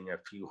managing a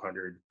few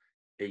hundred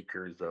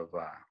acres of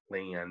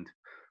land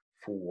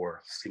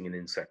for stinging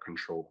insect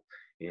control.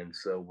 And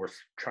so we're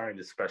trying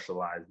to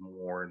specialize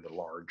more in the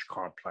large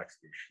complex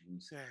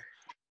issues. Yeah.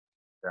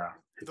 Uh,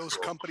 Those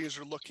historical. companies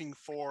are looking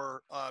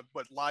for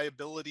what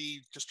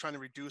liability, just trying to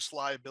reduce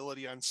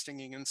liability on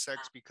stinging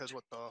insects because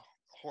what the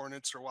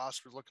hornets or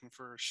wasps are looking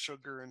for is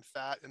sugar and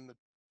fat in the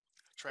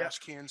Yep. trash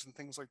cans and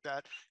things like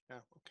that.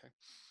 Yeah. Okay.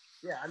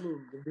 Yeah.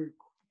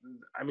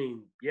 I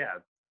mean, yeah.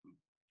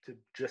 To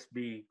just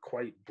be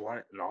quite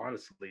blunt and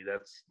honestly,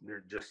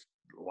 they're just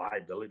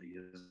liability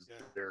is Yeah.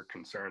 their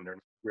concern. They're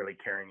not really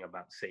caring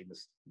about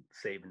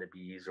saving the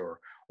bees or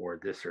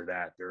this or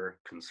that. Their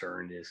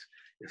concern is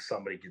if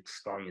somebody gets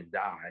stung and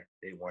die,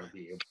 they want to Right.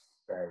 be able to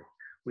say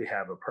we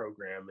have a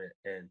program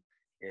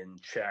in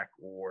check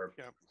or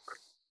Yeah.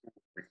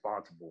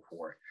 responsible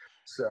for it.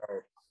 So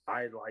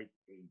I like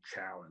a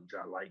challenge.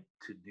 I like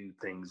to do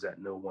things that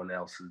no one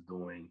else is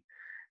doing.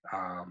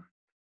 Um,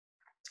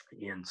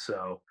 and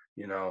so,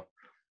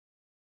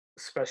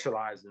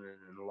 specializing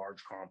in a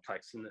large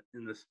complex in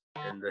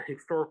the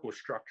historical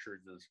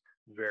structures is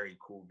very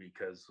cool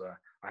because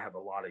I have a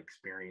lot of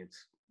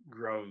experience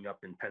growing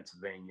up in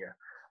Pennsylvania,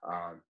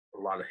 a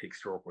lot of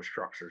historical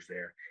structures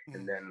there,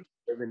 and Mm. then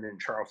living in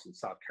Charleston,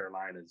 South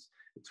Carolina is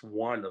it's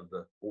one of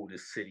the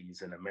oldest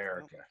cities in Yep.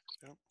 America.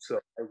 Yep. So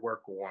I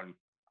work on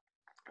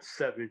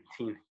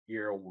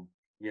 17-year-old,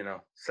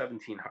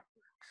 1700,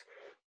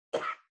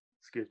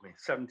 excuse me,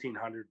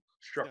 1700 Yeah.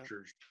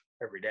 structures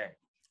every day.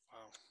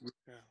 Wow.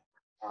 Yeah.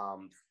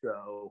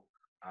 So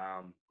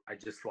I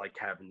just like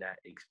having that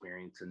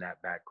experience and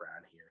that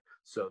background here.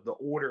 So the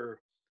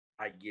older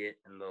I get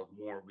and the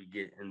more we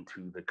get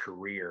into the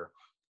career,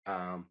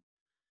 um,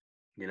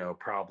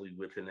 probably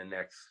within the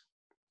next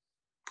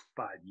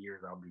 5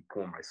 years, I'll be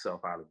pulling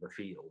myself out of the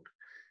field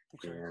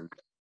Okay. and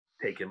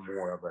taking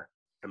more of a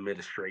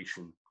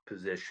administration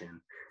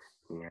position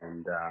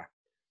and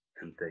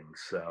and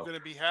things. You So gonna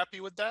be happy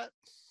with that?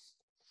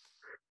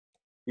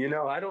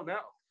 I don't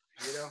know.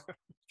 You know,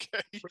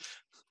 Okay.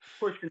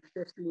 pushing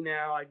 50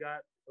 now. I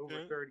got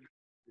over Yeah. 30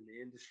 in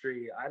the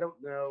industry. I don't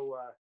know.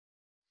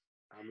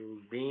 I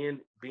mean,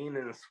 being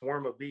in a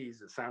swarm of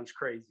bees, it sounds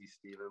crazy,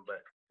 Stephen,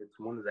 but it's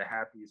one of the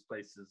happiest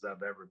places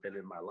I've ever been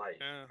in my life.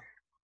 Yeah.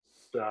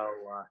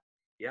 So,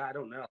 yeah, I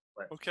don't know,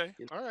 but Okay.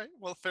 you know, All right.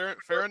 Well, fair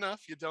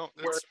enough. You don't.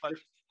 where It's but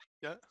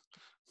yeah.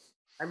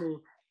 I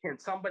mean, can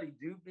somebody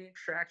do bee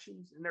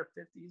extractions in their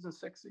 50s and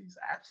 60s?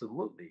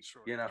 Absolutely.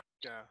 Sure. Yeah.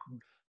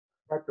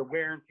 But the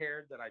wear and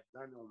tear that I've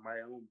done on my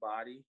own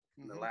body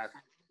in the Hmm. last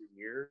few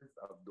years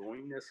of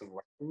doing this and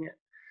learning it,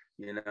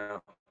 you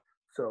know,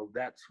 so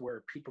that's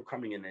where people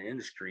coming in the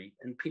industry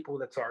and people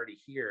that's already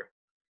here,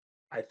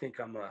 I think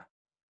I'm a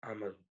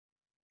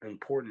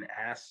important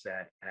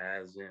asset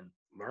as in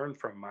learn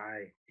from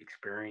my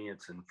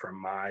experience and from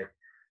my,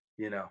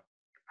 you know,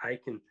 I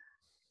can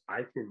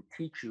I can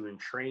teach you and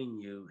train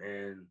you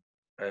in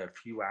a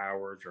few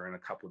hours or in a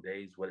couple of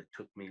days what it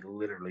took me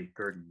literally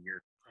 30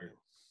 years to do, Right.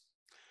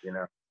 you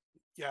know.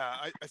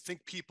 Yeah, I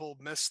think people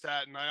miss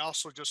that. And I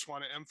also just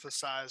want to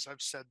emphasize,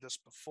 I've said this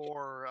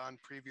before on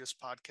previous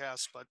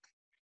podcasts, but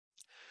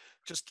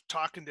just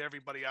talking to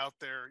everybody out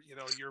there,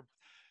 your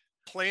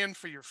plan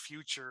for your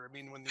future. I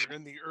mean, when you're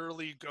in the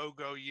early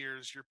go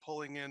years, you're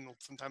pulling in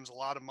sometimes a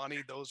lot of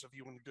money. Those of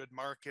you in good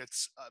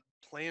markets,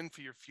 plan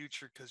for your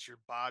future because your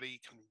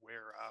body can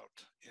wear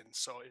out. And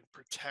so it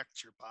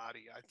protect your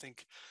body. I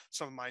think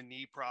some of my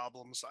knee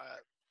problems,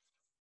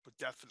 but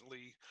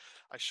definitely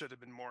I should have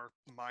been more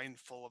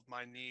mindful of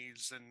my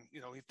needs. And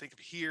you think of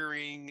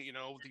hearing,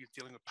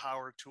 dealing with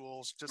power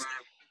tools, just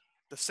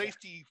the Yeah.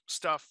 safety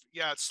stuff.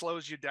 Yeah, it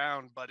slows you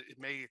down, but it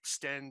may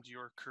extend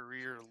your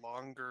career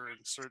longer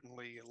and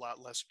certainly a lot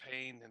less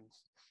pain. And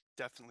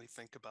definitely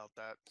think about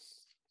that.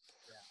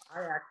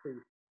 Yeah,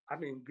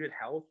 I'm in good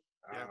health.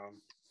 Yeah.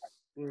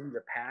 In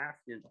the past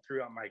and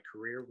throughout my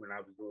career when I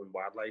was doing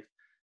wildlife,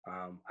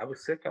 I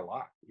was sick a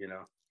lot.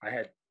 I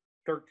had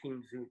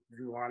 13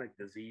 zoonotic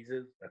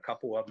diseases. A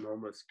couple of them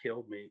almost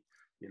killed me.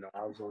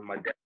 I was on my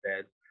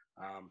deathbed,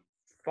 um,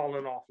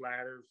 falling off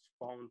ladders,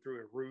 falling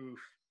through a roof.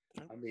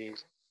 Yeah. I mean,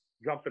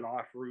 jumping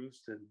off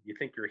roofs, and you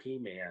think you're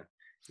He-Man,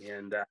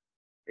 and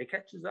it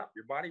catches up.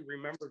 Your body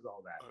remembers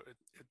all that.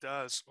 It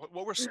does.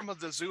 What were some of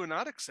the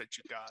zoonotics that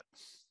you got?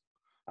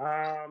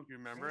 You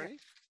remember Man, any?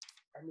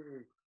 I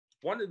mean,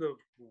 one of the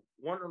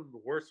one of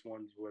the worst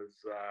ones was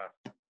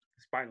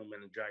spinal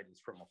meningitis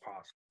from a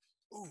possum.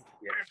 Ooh,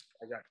 Yeah,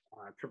 I got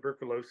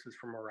tuberculosis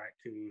from a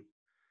raccoon.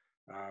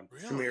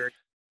 really? Tumeric.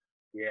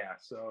 Yeah,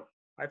 so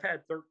I've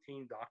had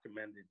 13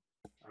 documented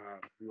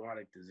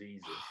zoonotic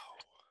diseases,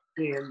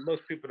 Wow. and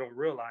most people don't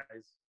realize.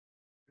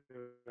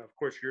 Of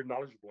course, you're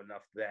knowledgeable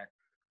enough that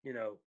you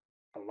know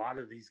a lot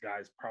of these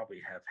guys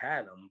probably have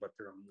had them, but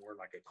they're more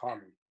like a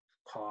common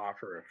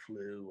cough or a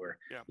flu, or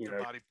Yeah, you their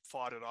know, body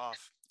fought it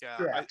off. Yeah,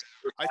 yeah,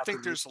 I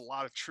think there's a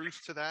lot of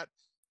truth to that.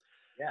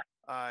 yeah,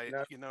 I,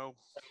 no,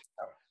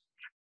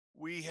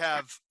 we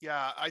have,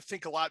 yeah, I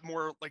think a lot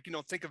more like,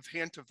 think of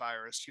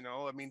hantavirus,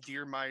 I mean,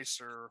 deer mice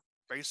are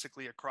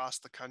basically across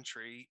the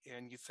country,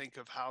 and you think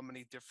of how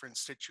many different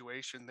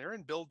situations they're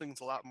in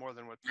buildings a lot more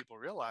than what people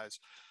realize.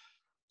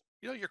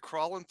 You're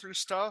crawling through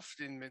stuff,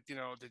 and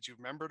did you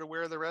remember to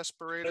wear the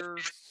respirator?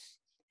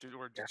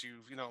 Or Yeah. did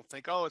you,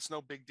 think, oh, it's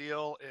no big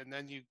deal, and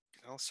then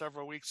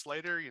several weeks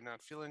later, you're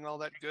not feeling all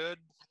that good?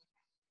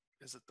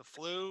 Is it the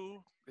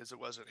flu?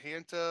 Was it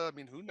Hanta? I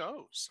mean, who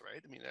knows,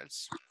 right? I mean,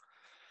 It's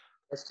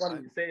funny I,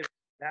 you say that.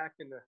 Back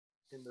in the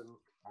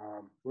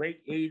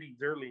late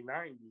 '80s, early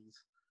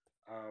 '90s,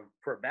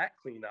 for a back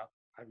cleanup,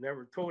 I've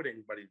never told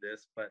anybody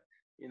this, but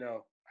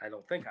I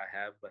don't think I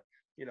have, but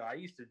I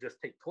used to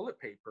just take toilet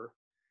paper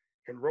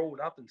and roll it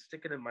up and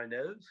stick it in my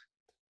nose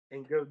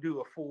and go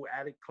do a full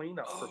attic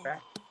cleanup for oh,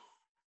 back.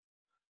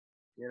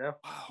 You know,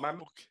 wow, my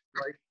okay,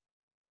 like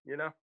you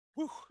know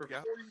whew, for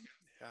yeah, 40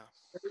 yeah.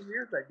 40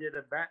 years I did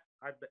a back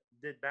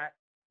did back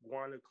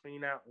one to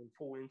clean out and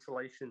full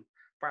insulation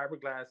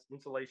fiberglass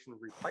insulation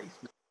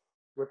replacement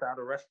without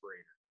a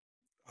respirator.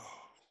 Oh,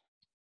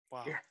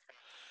 wow. Yeah,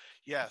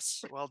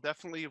 Yes. Well,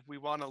 definitely, if we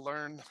want to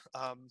learn,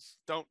 don't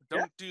yeah,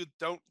 don't do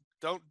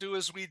don't do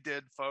as we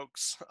did,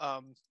 folks.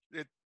 but,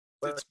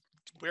 It's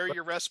wear but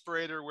your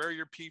respirator, wear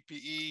your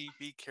PPE,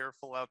 be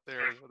careful out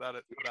there, without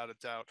a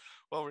doubt.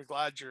 Well, we're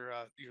glad you're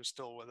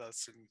still with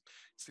us, and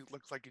it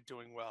looks like you're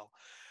doing well.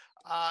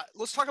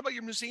 Let's talk about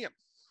your museum.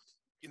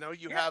 You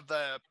yeah, have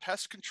a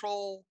pest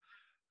control.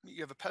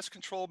 You have a pest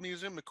control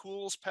museum,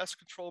 McCool's Pest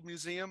Control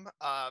Museum.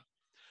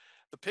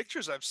 The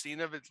pictures I've seen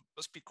of it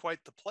must be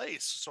quite the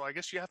place. So I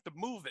guess you have to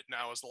move it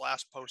now. Is the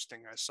last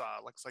posting I saw?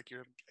 It looks like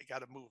you got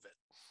to move it.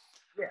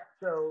 yeah.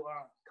 So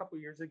a couple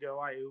years ago,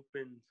 I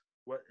opened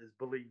what is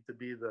believed to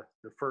be the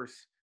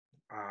first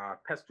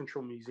pest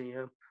control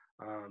museum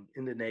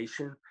in the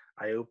nation.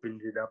 I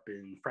opened it up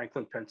in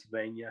Franklin,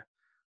 Pennsylvania.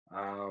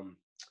 Um,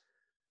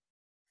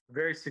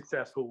 Very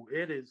successful.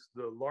 It is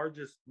the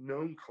largest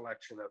known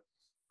collection of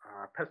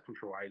pest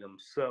control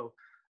items. So,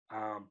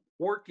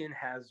 Orkin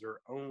has their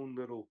own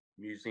little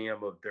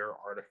museum of their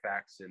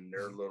artifacts and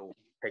their Mhm. little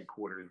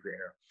headquarters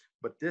there.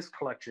 But this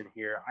collection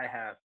here, I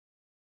have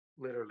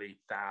literally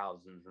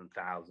thousands and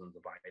thousands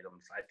of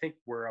items. I think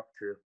we're up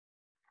to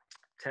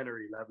 10 or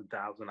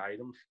 11,000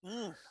 items.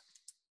 Mm,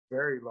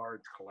 Very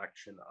large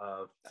collection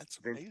of that's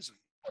vintage amazing.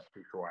 pest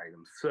control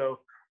items.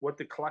 So, what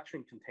the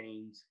collection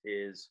contains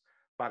is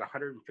about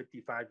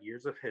 155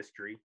 years of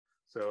history.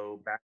 So,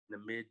 back in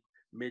the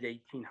mid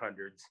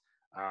 1800s,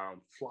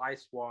 fly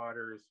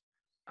swatters,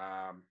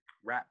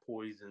 rat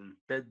poison,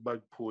 bed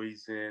bug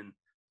poison,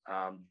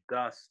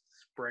 dust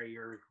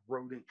sprayers,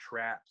 rodent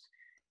traps,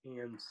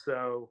 and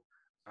so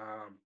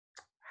um,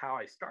 how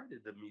I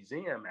started the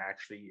museum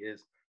actually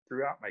is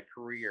throughout my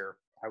career,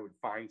 I would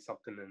find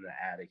something in the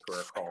attic or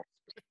a crawl.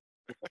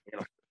 You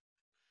know,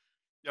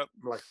 Yep.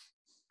 like,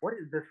 what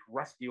is this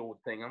rusty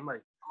old thing? I'm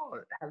like, oh,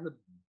 it has a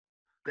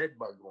bed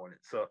bug on it.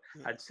 So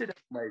Yeah. I'd sit at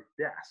my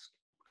desk.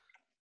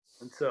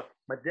 And so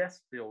my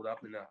desk filled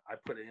up and I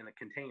put it in a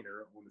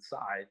container on the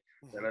side,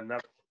 then Mhm.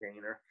 another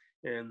container,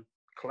 and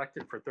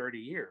collected for 30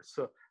 years.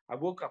 So I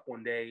woke up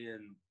one day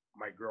and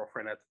my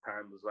girlfriend at the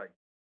time was like,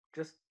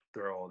 just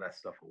throw all that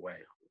stuff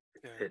away.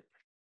 Yeah.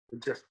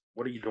 It just,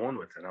 what are you doing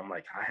with it? I'm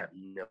like, I have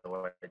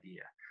no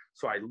idea.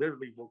 So I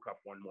literally woke up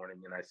one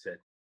morning and I said,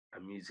 a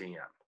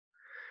museum.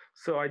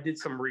 So I did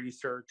some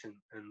research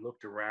and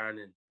looked around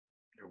and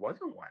there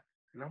wasn't one.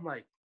 And I'm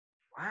like,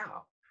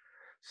 wow.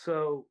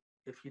 So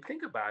if you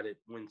think about it,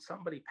 when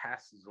somebody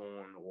passes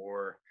on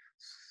or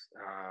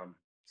um,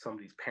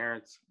 somebody's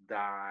parents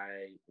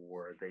die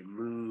or they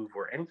move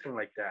or anything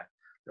like that,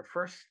 the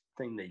first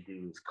thing they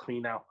do is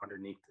clean out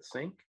underneath the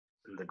sink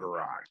in the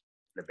garage,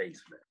 the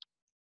basement.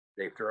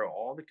 They throw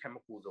all the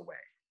chemicals away.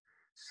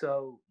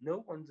 So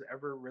no one's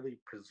ever really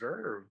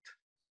preserved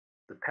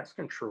the pest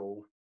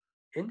control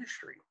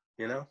industry,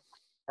 Right.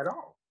 at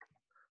all.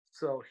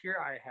 So here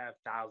I have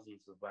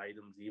thousands of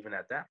items even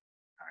at that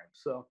time.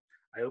 So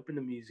I opened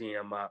the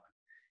museum up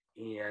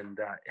and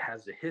it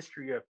has a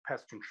history of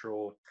pest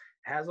control,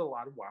 has a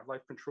lot of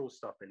wildlife control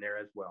stuff in there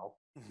as well,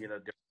 Mhm.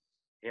 different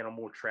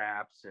animal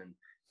traps and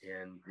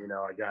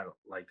I got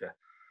like a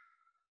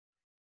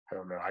I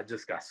don't know, I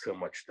just got so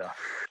much stuff.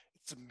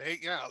 It's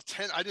amazing. Yeah,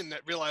 10. I didn't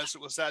realize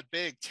it was that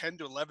big. 10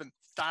 to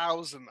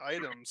 11,000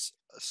 items.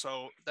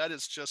 So that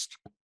is just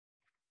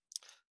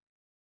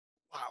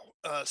wow.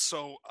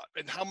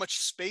 And how much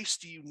space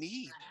do you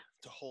need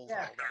to hold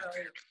Yeah, all that?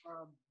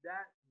 so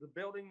that the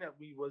building that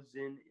we was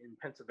in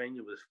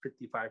Pennsylvania was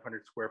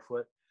 5,500 square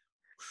foot.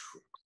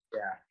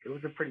 Yeah, it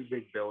was a pretty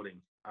big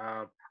building.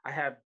 I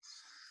have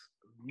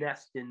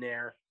nest in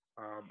there.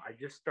 I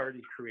just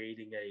started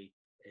creating a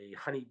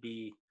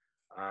honeybee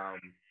um,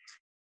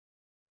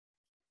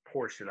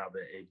 portion of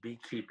it, a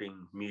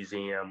beekeeping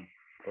museum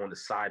on the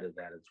side of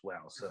that as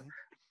well. So Mhm.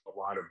 a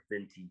lot of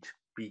vintage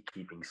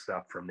beekeeping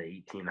stuff from the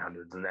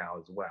 1800s now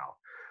as well.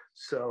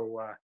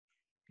 So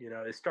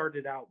it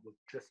started out with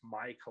just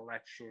my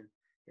collection,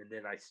 and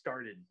then I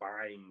started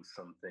buying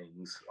some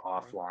things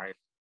Right. offline,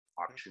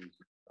 Right. auctions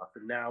and stuff.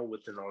 And now,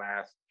 within the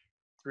last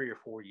 3 or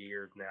 4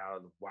 years, now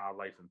the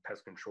wildlife and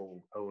pest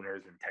control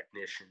owners and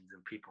technicians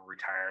and people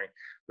retiring,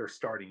 they're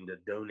starting to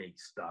donate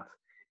stuff.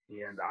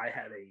 And I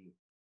had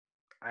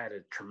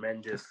a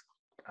tremendous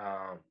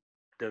um,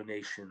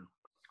 donation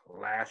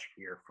last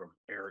year from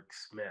Eric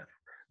Smith,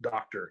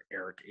 Dr.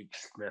 Eric H.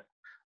 Smith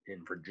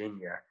in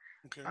Virginia.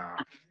 Okay. Uh,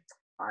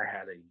 I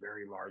had a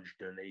very large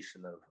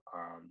donation of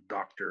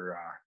Dr.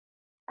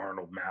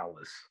 Arnold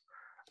Malice,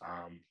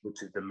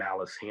 which is the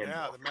Malice Yeah,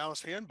 Handbook. the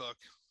Malice Handbook.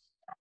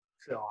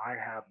 So I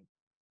have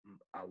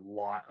a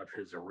lot of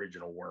his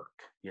original work,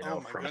 Oh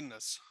my from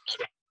goodness.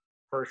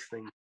 first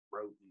thing he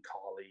wrote in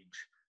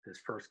college, his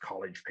first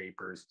college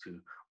papers,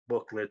 to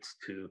booklets,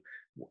 to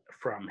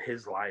from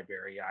his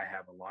library. I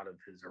have a lot of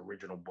his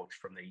original books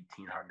from the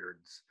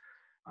 1800s,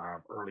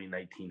 early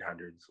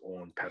 1900s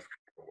on pest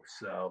control,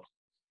 so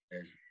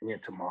and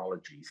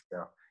entomology.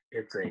 So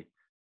it's a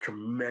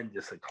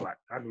tremendous collect.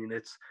 I mean,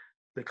 it's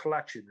the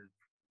collection is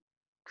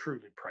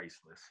truly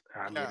priceless.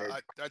 I mean, Yeah,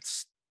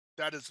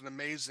 that is an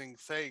amazing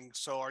thing.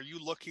 So are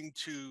you looking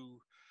to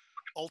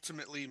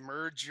ultimately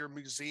merge your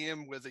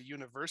museum with a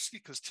university?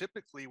 Because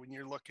typically when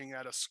you're looking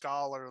at a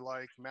scholar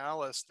like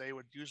Malice, they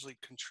would usually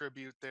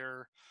contribute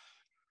their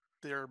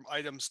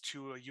items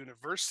to a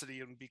university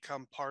and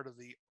become part of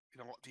the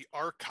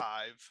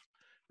archive.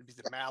 It'd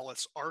be the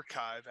Malice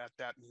archive at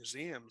that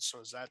museum. So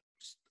is that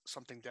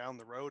something down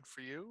the road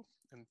for you?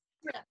 And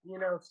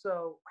yeah,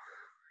 so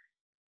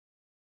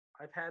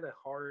I've had a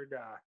hard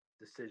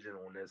decision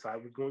on this. I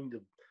was going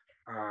to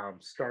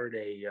start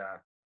a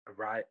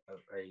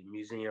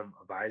museum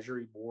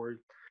advisory board,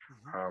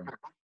 mhm. um,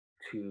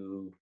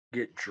 to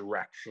get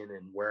direction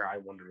and where I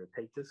wanted to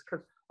take this.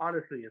 Because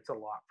honestly, it's a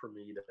lot for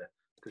me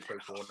to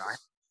take on.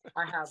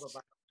 I have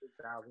about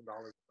 $1,000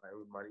 of my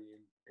own money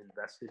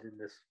invested in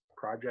this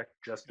project,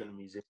 just Yeah, in the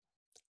museum.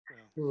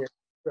 yeah, Yeah.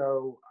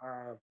 So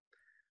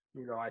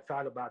I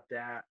thought about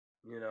that.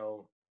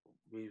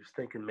 We was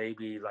thinking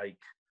maybe like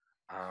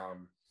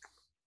um,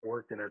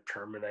 working or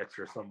Terminex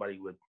or somebody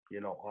would,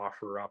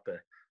 offer up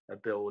a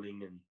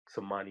building and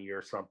some money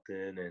or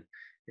something.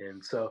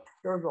 And so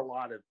there's a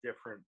lot of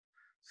different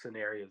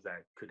scenarios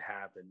that could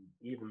happen,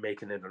 even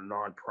making it a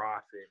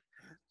nonprofit,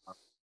 uh,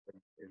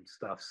 and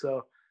stuff.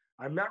 So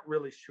I'm not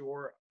really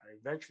sure.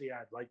 Eventually,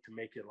 I'd like to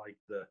make it like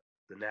the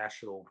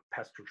National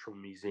Pest Control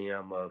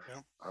Museum yeah.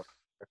 of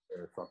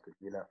or something.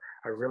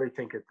 I really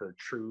think it's a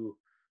true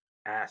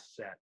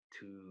asset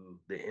to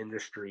the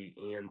industry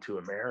and to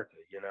America.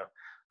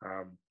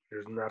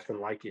 There's nothing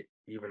like it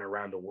even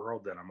around the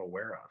world that I'm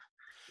aware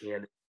of,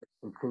 and it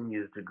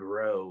continues to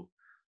grow.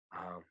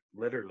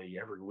 Literally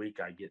every week,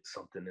 I get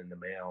something in the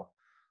mail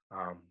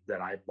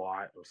that I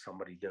bought or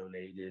somebody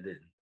donated,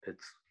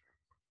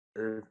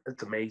 and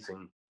it's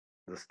amazing,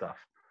 the stuff.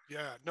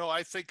 Yeah, no,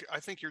 I think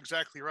you're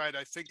exactly right.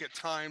 I think at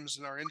times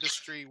in our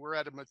industry we're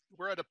at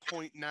a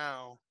point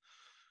now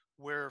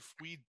where if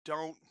we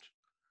don't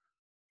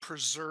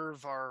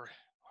preserve our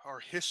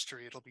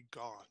history, it'll be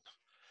gone.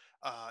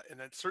 And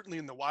it's certainly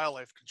in the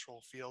wildlife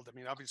control field. I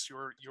mean, obviously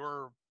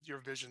your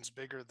vision's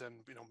bigger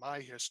than my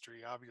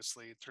history,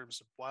 obviously in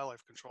terms of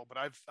wildlife control. But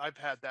I've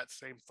had that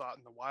same thought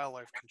in the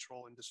wildlife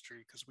control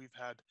industry because we've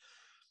had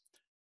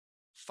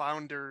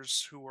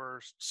founders who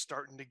are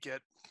starting to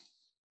get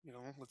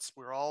let's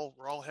we're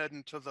all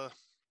heading to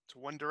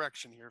one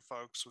direction here,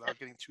 folks, without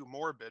getting too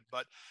morbid.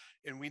 But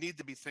and we need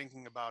to be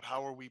thinking about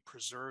how are we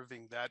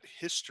preserving that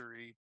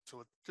history,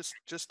 so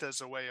just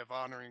as a way of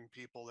honoring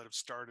people that have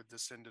started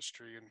this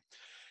industry,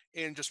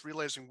 and just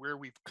realizing where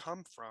we've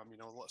come from.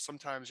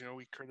 Sometimes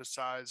we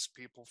criticize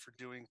people for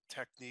doing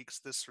techniques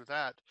this or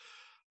that,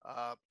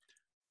 uh,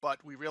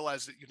 but we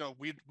realize that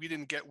we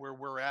didn't get where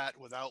we're at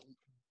without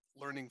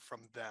learning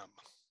from them,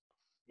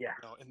 Yeah,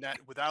 and that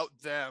without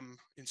them.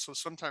 And so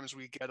sometimes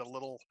we get a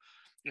little,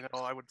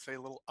 I would say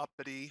a little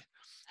uppity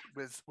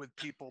with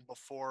people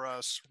before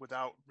us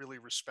without really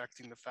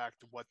respecting the fact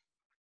that what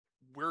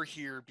we're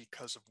here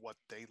because of what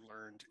they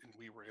learned, and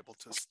we were able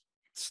to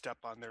step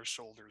on their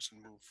shoulders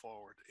and move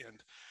forward.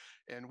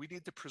 And we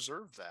need to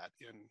preserve that,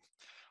 and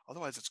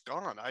otherwise it's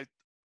gone.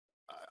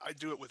 I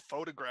do it with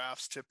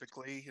photographs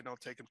typically,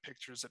 taking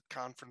pictures at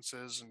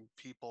conferences and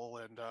people,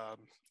 and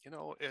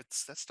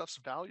it's that stuff's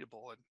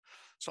valuable. And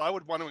so I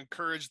would want to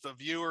encourage the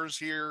viewers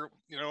here,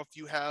 if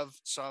you have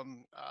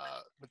some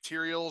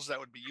materials that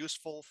would be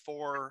useful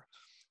for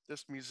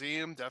this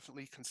museum,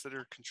 definitely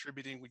consider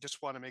contributing. We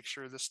just want to make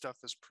sure this stuff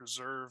is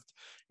preserved.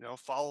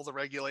 Follow the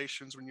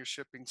regulations when you're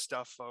shipping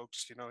stuff,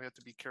 folks. You have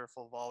to be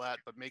careful of all that,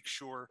 but make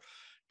sure.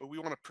 But we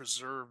want to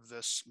preserve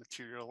this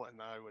material,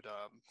 and I would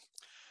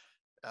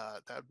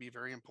that would be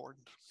very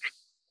important.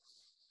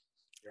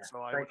 yeah. So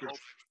I would Thank you. hope,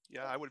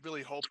 yeah, I would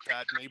really hope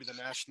that maybe the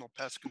National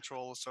Pest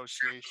Control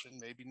Association,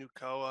 maybe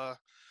NUCOA,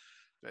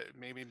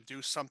 maybe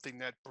do something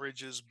that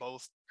bridges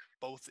both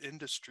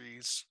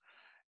industries,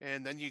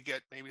 and then you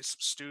get maybe some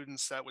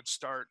students that would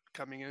start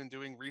coming in and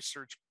doing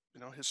research,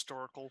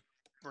 historical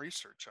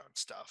research on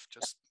stuff.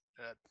 Just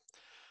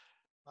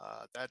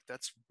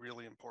that's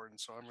really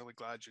important. So I'm really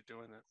glad you're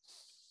doing it.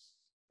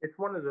 It's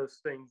one of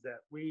those things that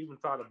we even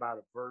thought about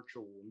a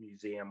virtual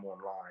museum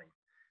online,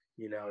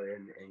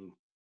 and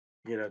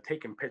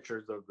taking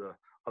pictures of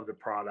the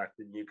product,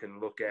 and you can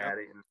look Yep. at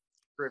it and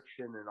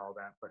description and all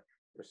that. But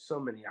there's so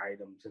many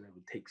items, and it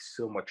would take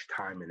so much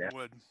time and It effort.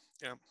 would.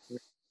 Yeah.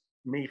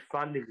 Me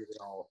funding it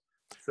all.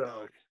 No,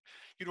 So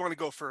you'd want to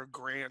go for a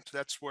grant.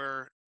 That's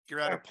where you're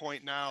at a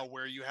point now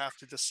where you have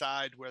to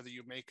decide whether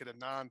you make it a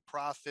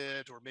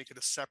nonprofit or make it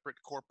a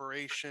separate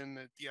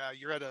corporation. Yeah,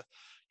 you're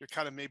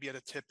kind of maybe at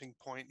a tipping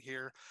point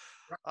here.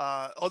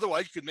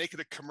 Otherwise, you could make it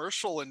a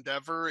commercial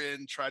endeavor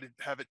and try to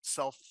have it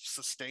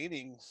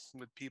self-sustaining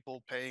with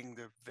people paying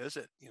to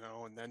visit,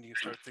 and then you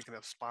start thinking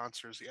of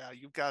sponsors. Yeah,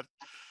 you've got.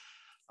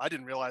 I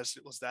didn't realize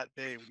it was that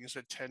big when you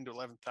said 10 to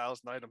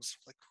 11,000 items.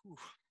 Like, whew,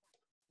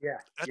 yeah,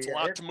 that's a yeah,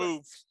 lot to it's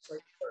move.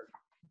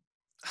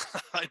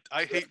 like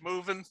I hate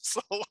moving,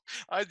 so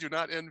I do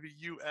not envy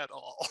you at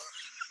all.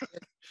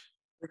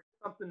 it's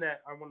something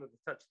that I wanted to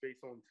touch base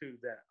on too,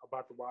 that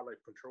about the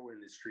wildlife control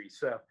industry.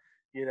 So,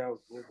 the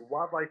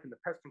wildlife and the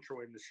pest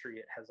control industry,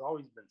 it has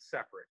always been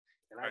separate.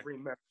 And I Right.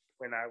 remember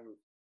when I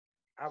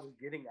was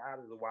getting out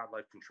of the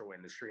wildlife control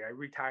industry. I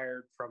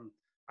retired from,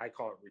 I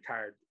call it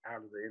retired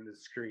out of the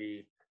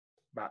industry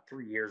about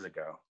 3 years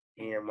ago.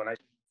 Mhm. And when I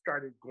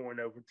started going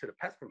over to the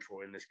pest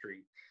control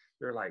industry,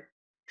 they're like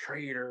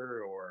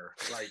trader or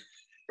like,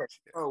 Yeah,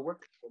 oh,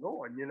 what's going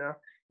on,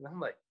 And I'm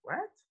like,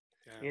 what?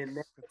 yeah. And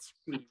then It's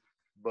I see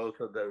both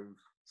of those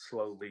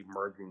slowly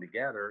merging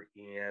together,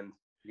 and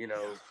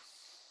yeah,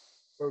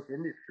 both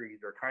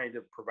industries are kind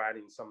of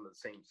providing some of the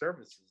same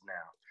services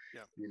now,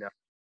 yeah. you know.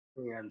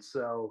 And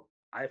so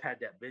I've had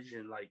that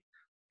vision, like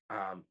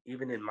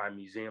even in my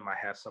museum, I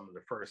have some of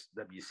the first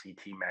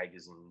WCT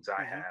magazines.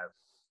 I Hmm. have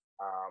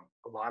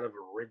a lot of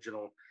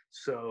original.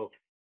 So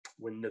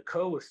when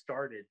NACO was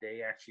started,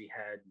 they actually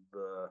had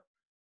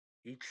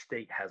each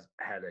state has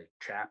had a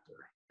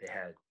chapter. They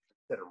had,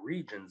 instead of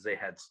regions, they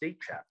had state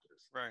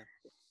chapters. Right.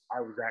 I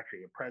was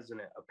actually a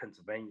president of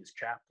Pennsylvania's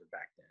chapter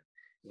back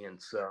then.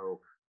 And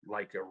so,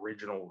 like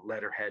original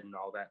letterhead and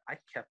all that, I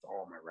kept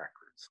all my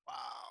records.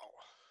 Wow.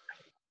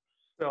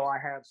 So I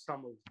have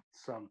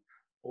some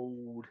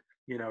old,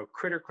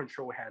 Critter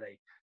Control had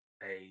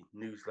a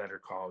newsletter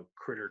called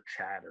Critter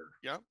Chatter.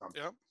 Yep.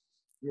 Something, Yep.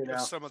 you You have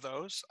know, some of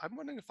those. I'm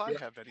wondering if I yeah,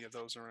 have any of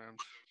those around.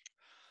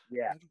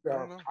 yeah. I don't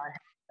So know. I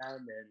have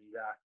them, and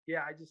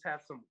yeah, I just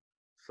have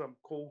some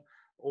cool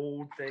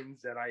old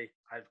things that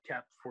I've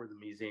kept for the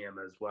museum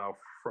as well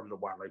from the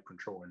wildlife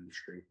control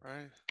industry.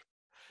 Right.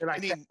 And I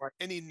kept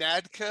Any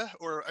NADCA,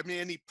 or I mean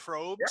any yeah,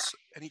 probes?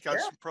 And you got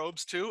yeah, some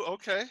probes too?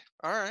 Okay.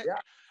 All right. yeah,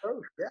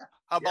 oh yeah, How yeah.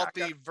 I about got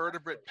the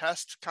vertebrate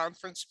pest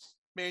conference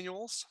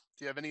manuals?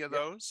 Do you have any of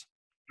yep, those?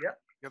 yep.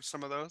 You have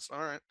some of those? All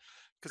right.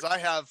 Because I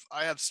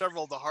have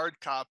several of the hard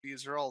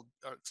copies. They're all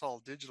it's all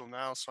digital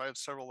now, so I have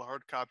several of the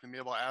hard copy. And be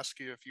able to ask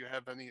you if you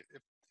have any,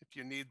 if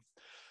you need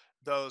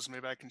those.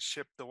 Maybe I can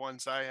ship the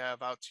ones I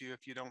have out to you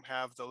if you don't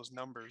have those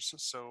numbers.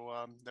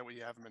 So that way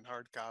you have them in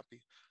hard copy.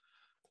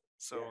 Yeah.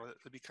 So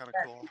it'd be kind of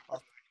cool.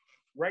 Actually,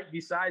 right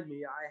beside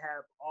me, I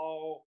have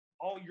all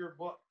your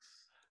books,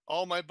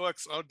 All my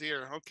books. Oh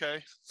dear.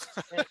 Okay.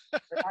 and,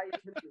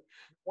 and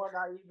one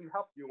I even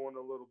helped you on a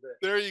little bit.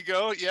 There you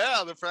go.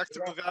 Yeah, the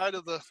practical Yeah, guide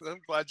of the.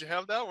 I'm glad you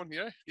have that one.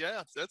 Yeah,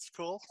 yeah, that's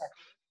cool.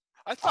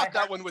 I I thought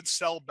that have. one would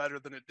sell better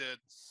than it did.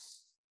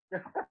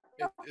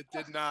 It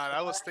did not.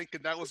 I was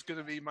thinking that was going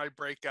to be my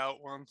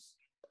breakout one.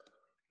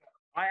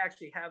 I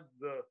actually have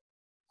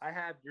I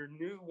have your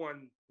new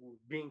one,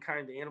 being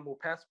kind to animal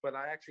pests, but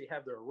I actually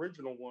have the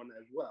original one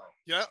as well.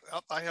 Yeah,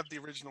 yep, I have the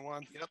original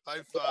one. Yep,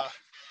 Yeah,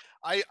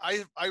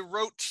 I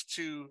wrote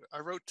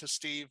to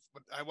Steve.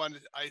 But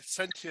I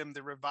sent him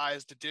the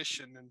revised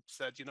edition and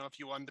said, if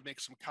you wanted to make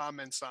some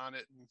comments on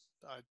it, and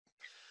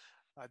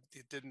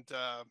it didn't.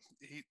 I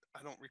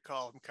don't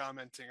recall him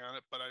commenting on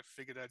it, but I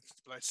figured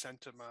but I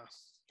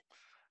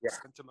yeah.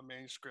 sent him a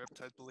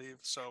manuscript, I believe.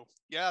 So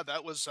yeah,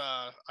 that was.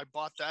 I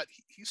bought that.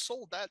 He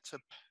sold that to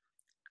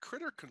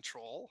Critter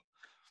Control,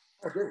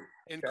 Oh, good.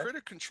 and Okay.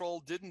 Critter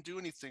Control didn't do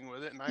anything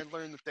with it. And I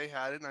learned that they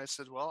had it, and I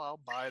said, "Well, I'll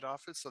buy it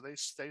off it." So they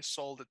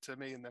sold it to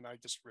me, and then I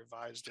just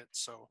revised it.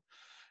 So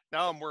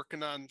now I'm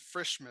working on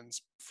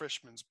Frischman's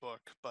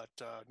book, but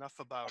enough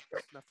about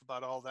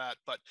all that.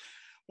 But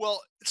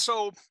well,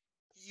 so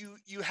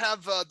you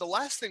have the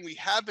last thing we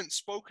haven't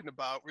spoken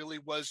about really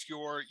was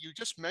you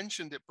just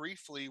mentioned it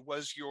briefly,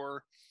 was you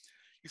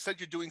said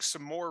you're doing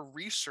some more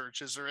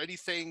research. Is there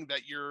anything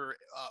that you're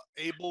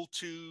able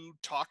to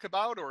talk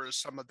about, or is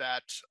some of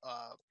that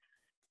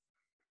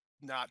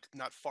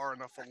not far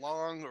enough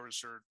along, or is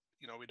there,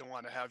 we don't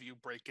want to have you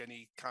break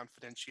any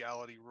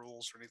confidentiality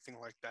rules or anything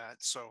like that.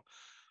 So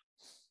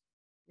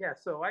Yeah,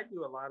 so I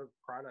do a lot of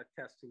product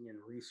testing and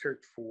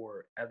research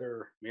for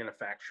other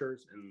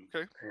manufacturers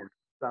okay. and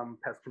some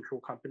pest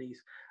control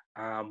companies,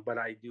 but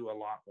I do a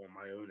lot on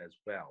my own as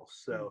well.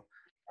 Hmm. So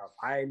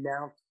I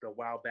announced a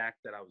while back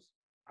that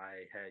I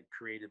had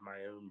created my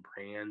own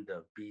brand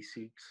of bee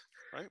suits.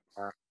 Right.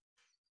 Uh,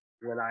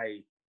 when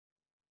I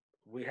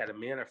We had a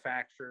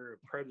manufacturer,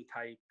 a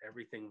prototype,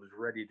 everything was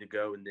ready to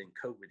go, and then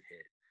COVID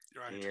hit,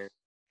 Right. and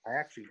I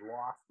actually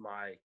lost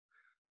my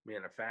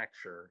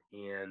manufacturer.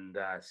 And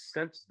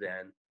since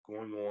then,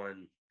 going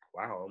on,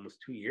 wow,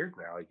 almost 2 years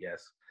now, I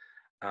guess.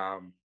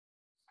 Um,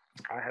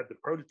 I have the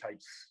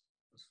prototypes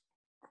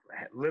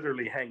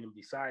literally hanging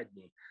beside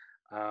me.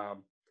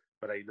 Um,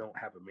 but I don't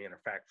have a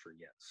manufacturer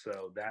yet.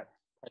 So that's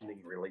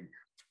pending release.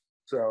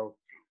 So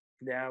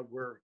now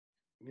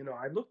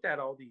I looked at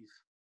all these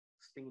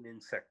stinging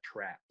insect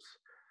traps,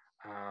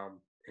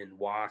 and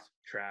wasp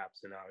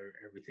traps and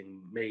everything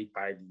made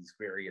by these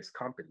various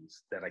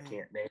companies that I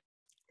can't name.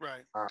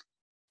 Right.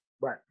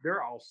 But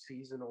they're all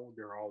seasonal,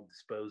 they're all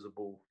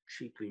disposable,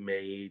 cheaply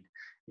made,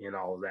 and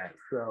all that.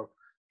 So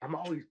I'm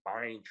always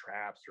buying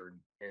traps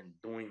and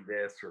doing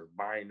this or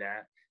buying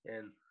that.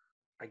 And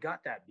I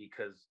got that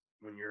because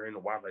when you're in the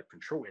wildlife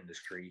control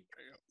industry,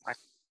 I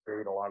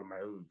create a lot of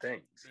my own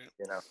things.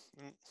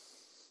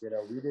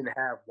 We didn't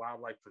have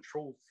wildlife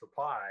control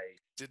supply.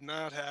 Did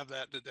not have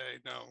that today,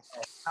 no.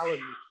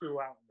 Telling me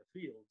threw out in the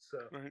field. So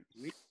right.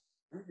 we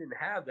didn't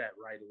have that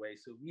right away.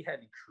 So we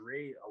had to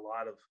create a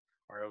lot of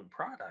our own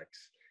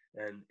products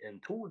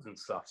and tools and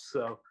stuff.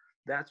 So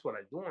that's what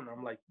I do. And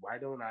I'm like, why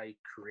don't I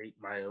create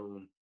my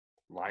own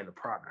line of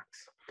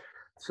products?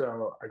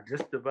 So I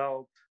just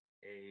developed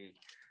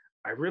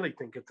I really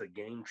think it's a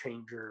game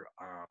changer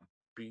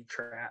bee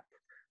trap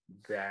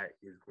that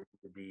is going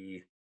to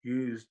be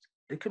used.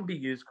 It can be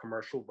used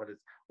commercial,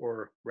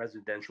 or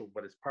residential,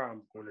 but it's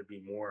probably going to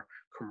be more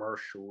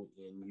commercial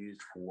and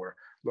used for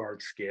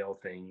large scale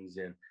things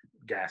and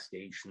gas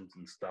stations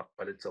and stuff.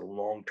 But it's a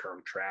long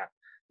term trap.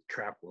 The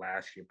trap will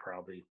last you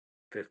probably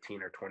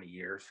 15 or 20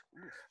 years.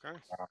 Okay.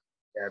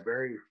 Yeah,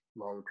 very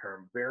long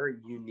term, very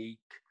unique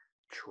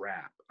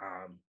trap.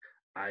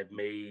 I've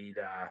made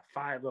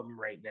 5 of them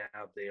right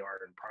now. They are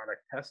in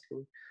product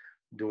testing,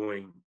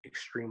 doing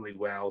extremely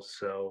well.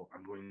 So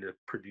I'm going to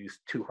produce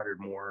 200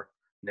 more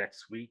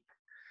next week,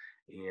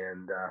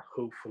 and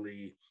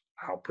hopefully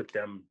I'll put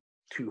them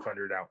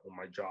 200 out on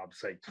my job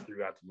sites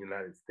throughout the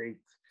United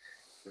States.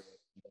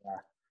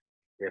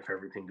 If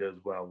everything goes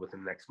well,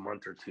 within the next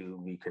month or two,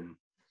 we can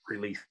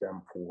release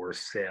them for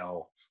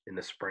sale in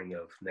the spring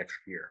of next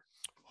year.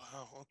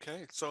 Wow.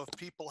 Okay. So if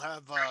people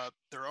have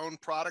their own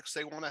products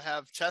they want to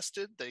have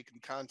tested, they can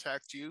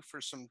contact you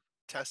for some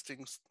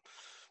testing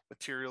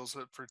materials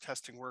for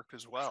testing work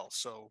as well.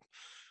 So,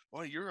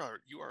 well, you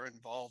are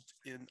involved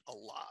in a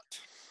lot.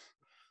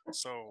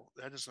 So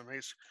that is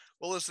amazing.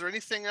 Well, is there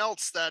anything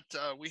else that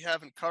we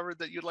haven't covered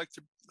that you'd like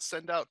to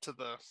send out to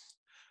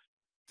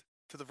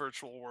the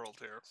virtual world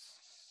here?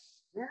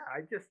 Yeah,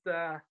 I just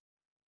I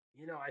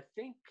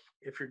think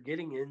if you're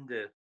getting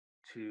into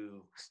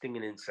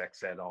stinging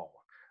insects at all,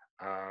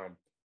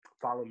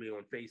 follow me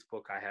on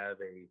Facebook. I have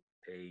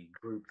a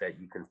group that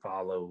you can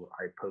follow.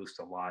 I post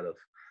a lot of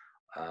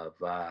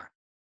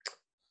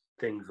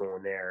things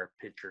on there,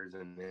 pictures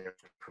and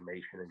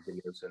information and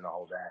videos and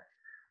all that.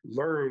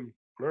 Learn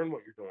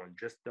what you're doing.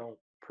 Just don't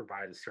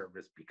provide a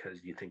service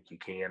because you think you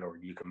can or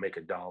you can make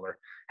a dollar.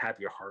 Have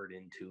your heart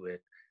into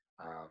it.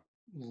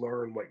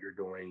 Learn what you're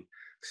doing.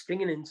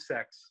 Stinging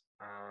insects.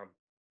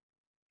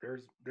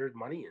 There's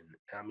money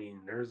in. I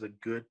mean, there's a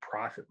good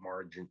profit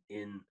margin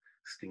in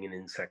stinging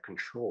insect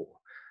control,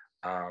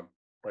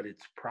 but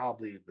it's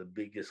probably the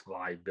biggest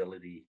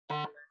liability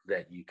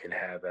that you can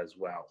have as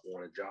well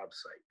on a job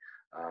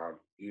site,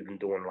 even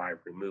doing live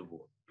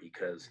removal,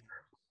 because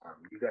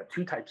you got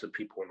 2 types of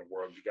people in the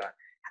world. You got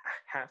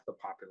half the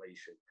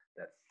population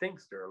that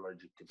thinks they're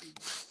allergic to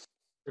bees,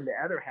 and the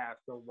other half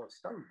don't want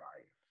stung by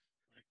it.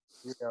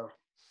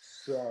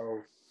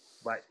 So,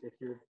 but if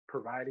you're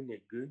providing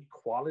a good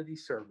quality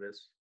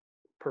service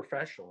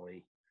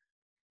professionally,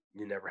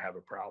 you never have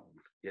a problem.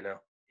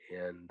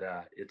 And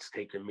it's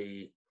taken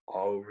me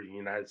all over the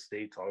United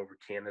States, all over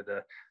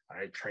Canada.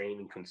 I train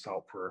and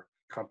consult for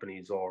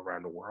companies all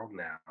around the world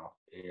now,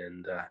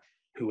 and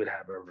who would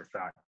have ever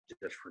thought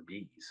just for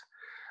bees?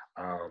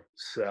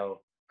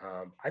 So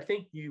I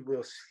think you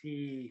will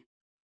see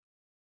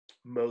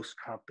most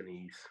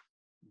companies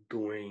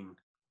doing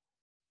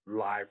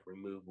live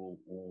removal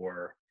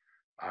or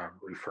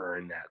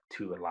referring that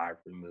to a live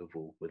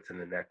removal within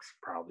the next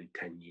probably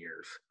 10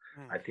 years.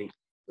 I think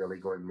really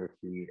going to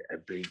see a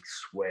big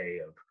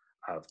sway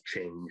of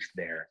change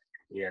there.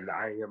 And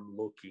I am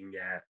looking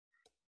at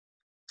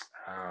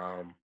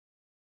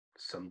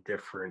some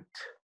different,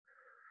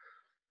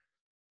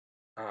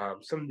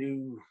 some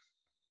new,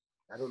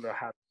 I don't know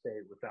how to say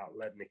it without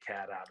letting the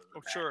cat out of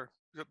the bag. Sure.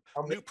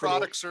 New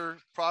products or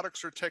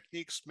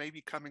techniques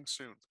maybe coming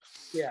soon.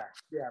 Yeah,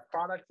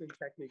 products and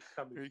techniques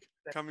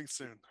coming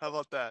soon. How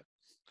about that?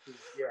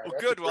 Yeah. Well,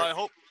 good.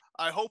 Well,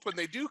 I hope when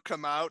they do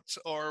come out,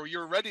 or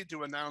you're ready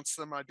to announce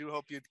them, I do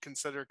hope you'd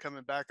consider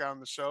coming back on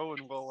the show,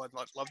 and I'd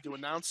love to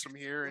announce them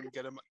here and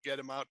get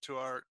them out to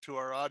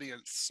our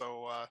audience.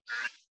 So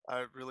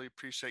I really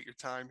appreciate your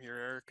time here,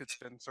 Eric. It's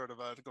been sort of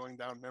going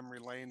down memory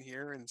lane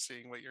here and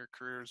seeing what your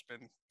career's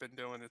been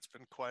doing. It's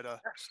been quite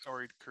a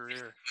storied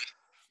career.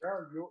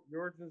 Well,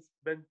 yours has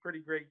been pretty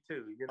great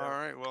too. All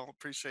right. Well,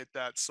 appreciate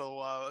that. So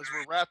as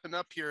we're wrapping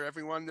up here,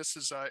 everyone, this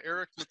is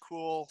Eric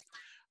McCool,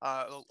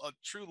 a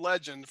true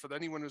legend for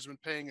anyone who's been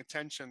paying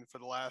attention for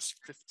the last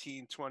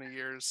 15, 20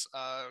 years.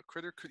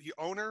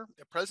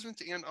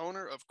 President and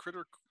owner of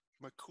Critter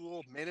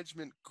McCool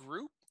Management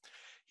Group.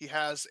 He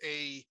has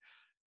a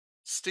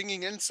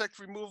Stinging insect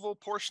removal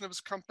portion of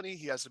his company.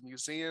 He has a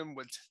museum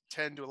with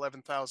 10 to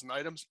 11,000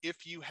 items.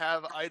 If you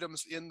have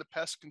items in the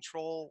pest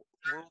control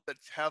world that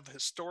have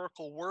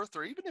historical worth,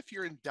 or even if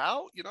you're in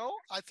doubt,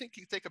 I think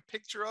you take a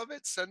picture of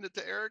it, send it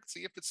to Eric, see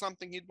if it's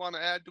something he'd want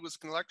to add to his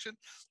collection.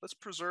 Let's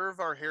preserve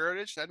our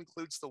heritage. That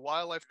includes the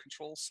wildlife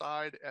control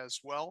side as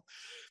well.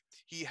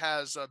 He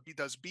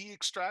does bee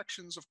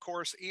extractions, of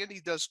course, and he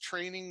does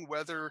training,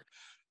 whether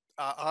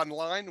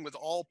online with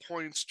All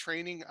Points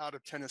Training out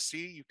of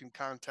Tennessee. You can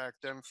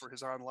contact them for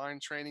his online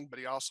training, but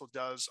he also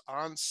does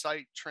on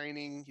site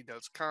training. He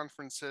does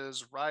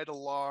conferences, ride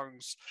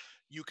alongs.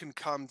 You can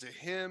come to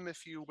him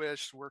if you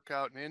wish, work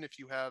out and in if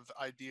you have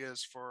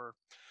ideas for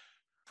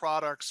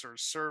products or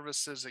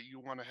services that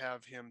you want to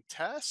have him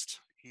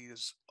test. He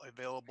is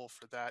available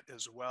for that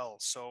as well.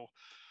 So,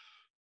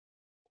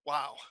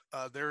 wow,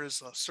 there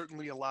is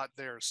certainly a lot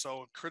there.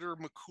 So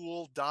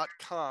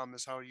crittermccool.com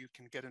is how you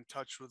can get in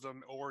touch with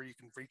him, or you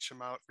can reach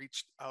out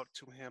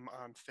to him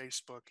on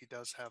Facebook. He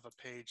does have a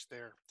page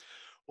there.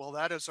 Well,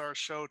 that is our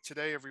show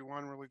today,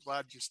 everyone. Really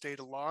glad you stayed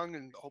along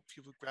and hope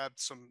you've grabbed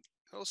some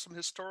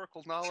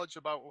historical knowledge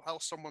about how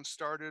someone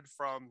started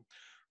from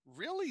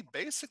really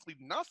basically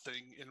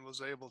nothing and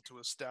was able to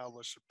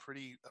establish a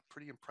pretty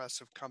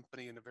impressive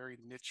company in a very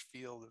niche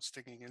field of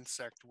stinging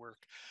insect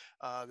work.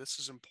 This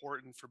is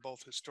important for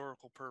both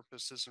historical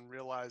purposes and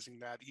realizing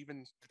that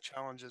even the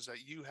challenges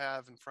that you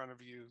have in front of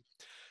you,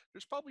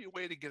 there's probably a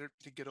way to get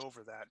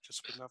over that,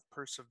 just with enough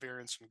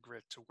perseverance and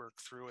grit to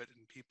work through it,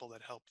 and people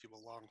that help you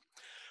along.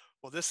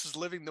 Well, this is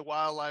Living the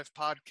Wildlife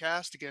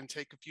podcast. Again,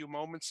 take a few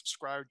moments,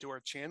 subscribe to our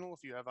channel.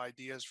 If you have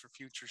ideas for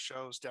future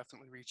shows,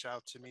 definitely reach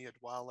out to me at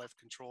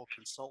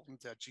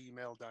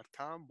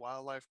wildlifecontrolconsultant@gmail.com.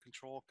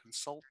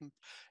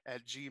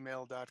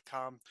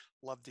 Wildlifecontrolconsultant@gmail.com.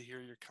 Love to hear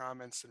your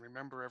comments. And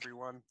remember,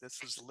 everyone,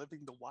 this is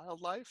Living the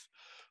Wildlife.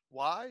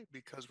 Why?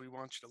 Because we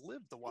want you to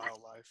live the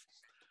wildlife,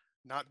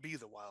 not be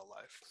the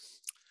wildlife.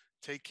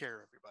 Take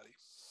care, everybody.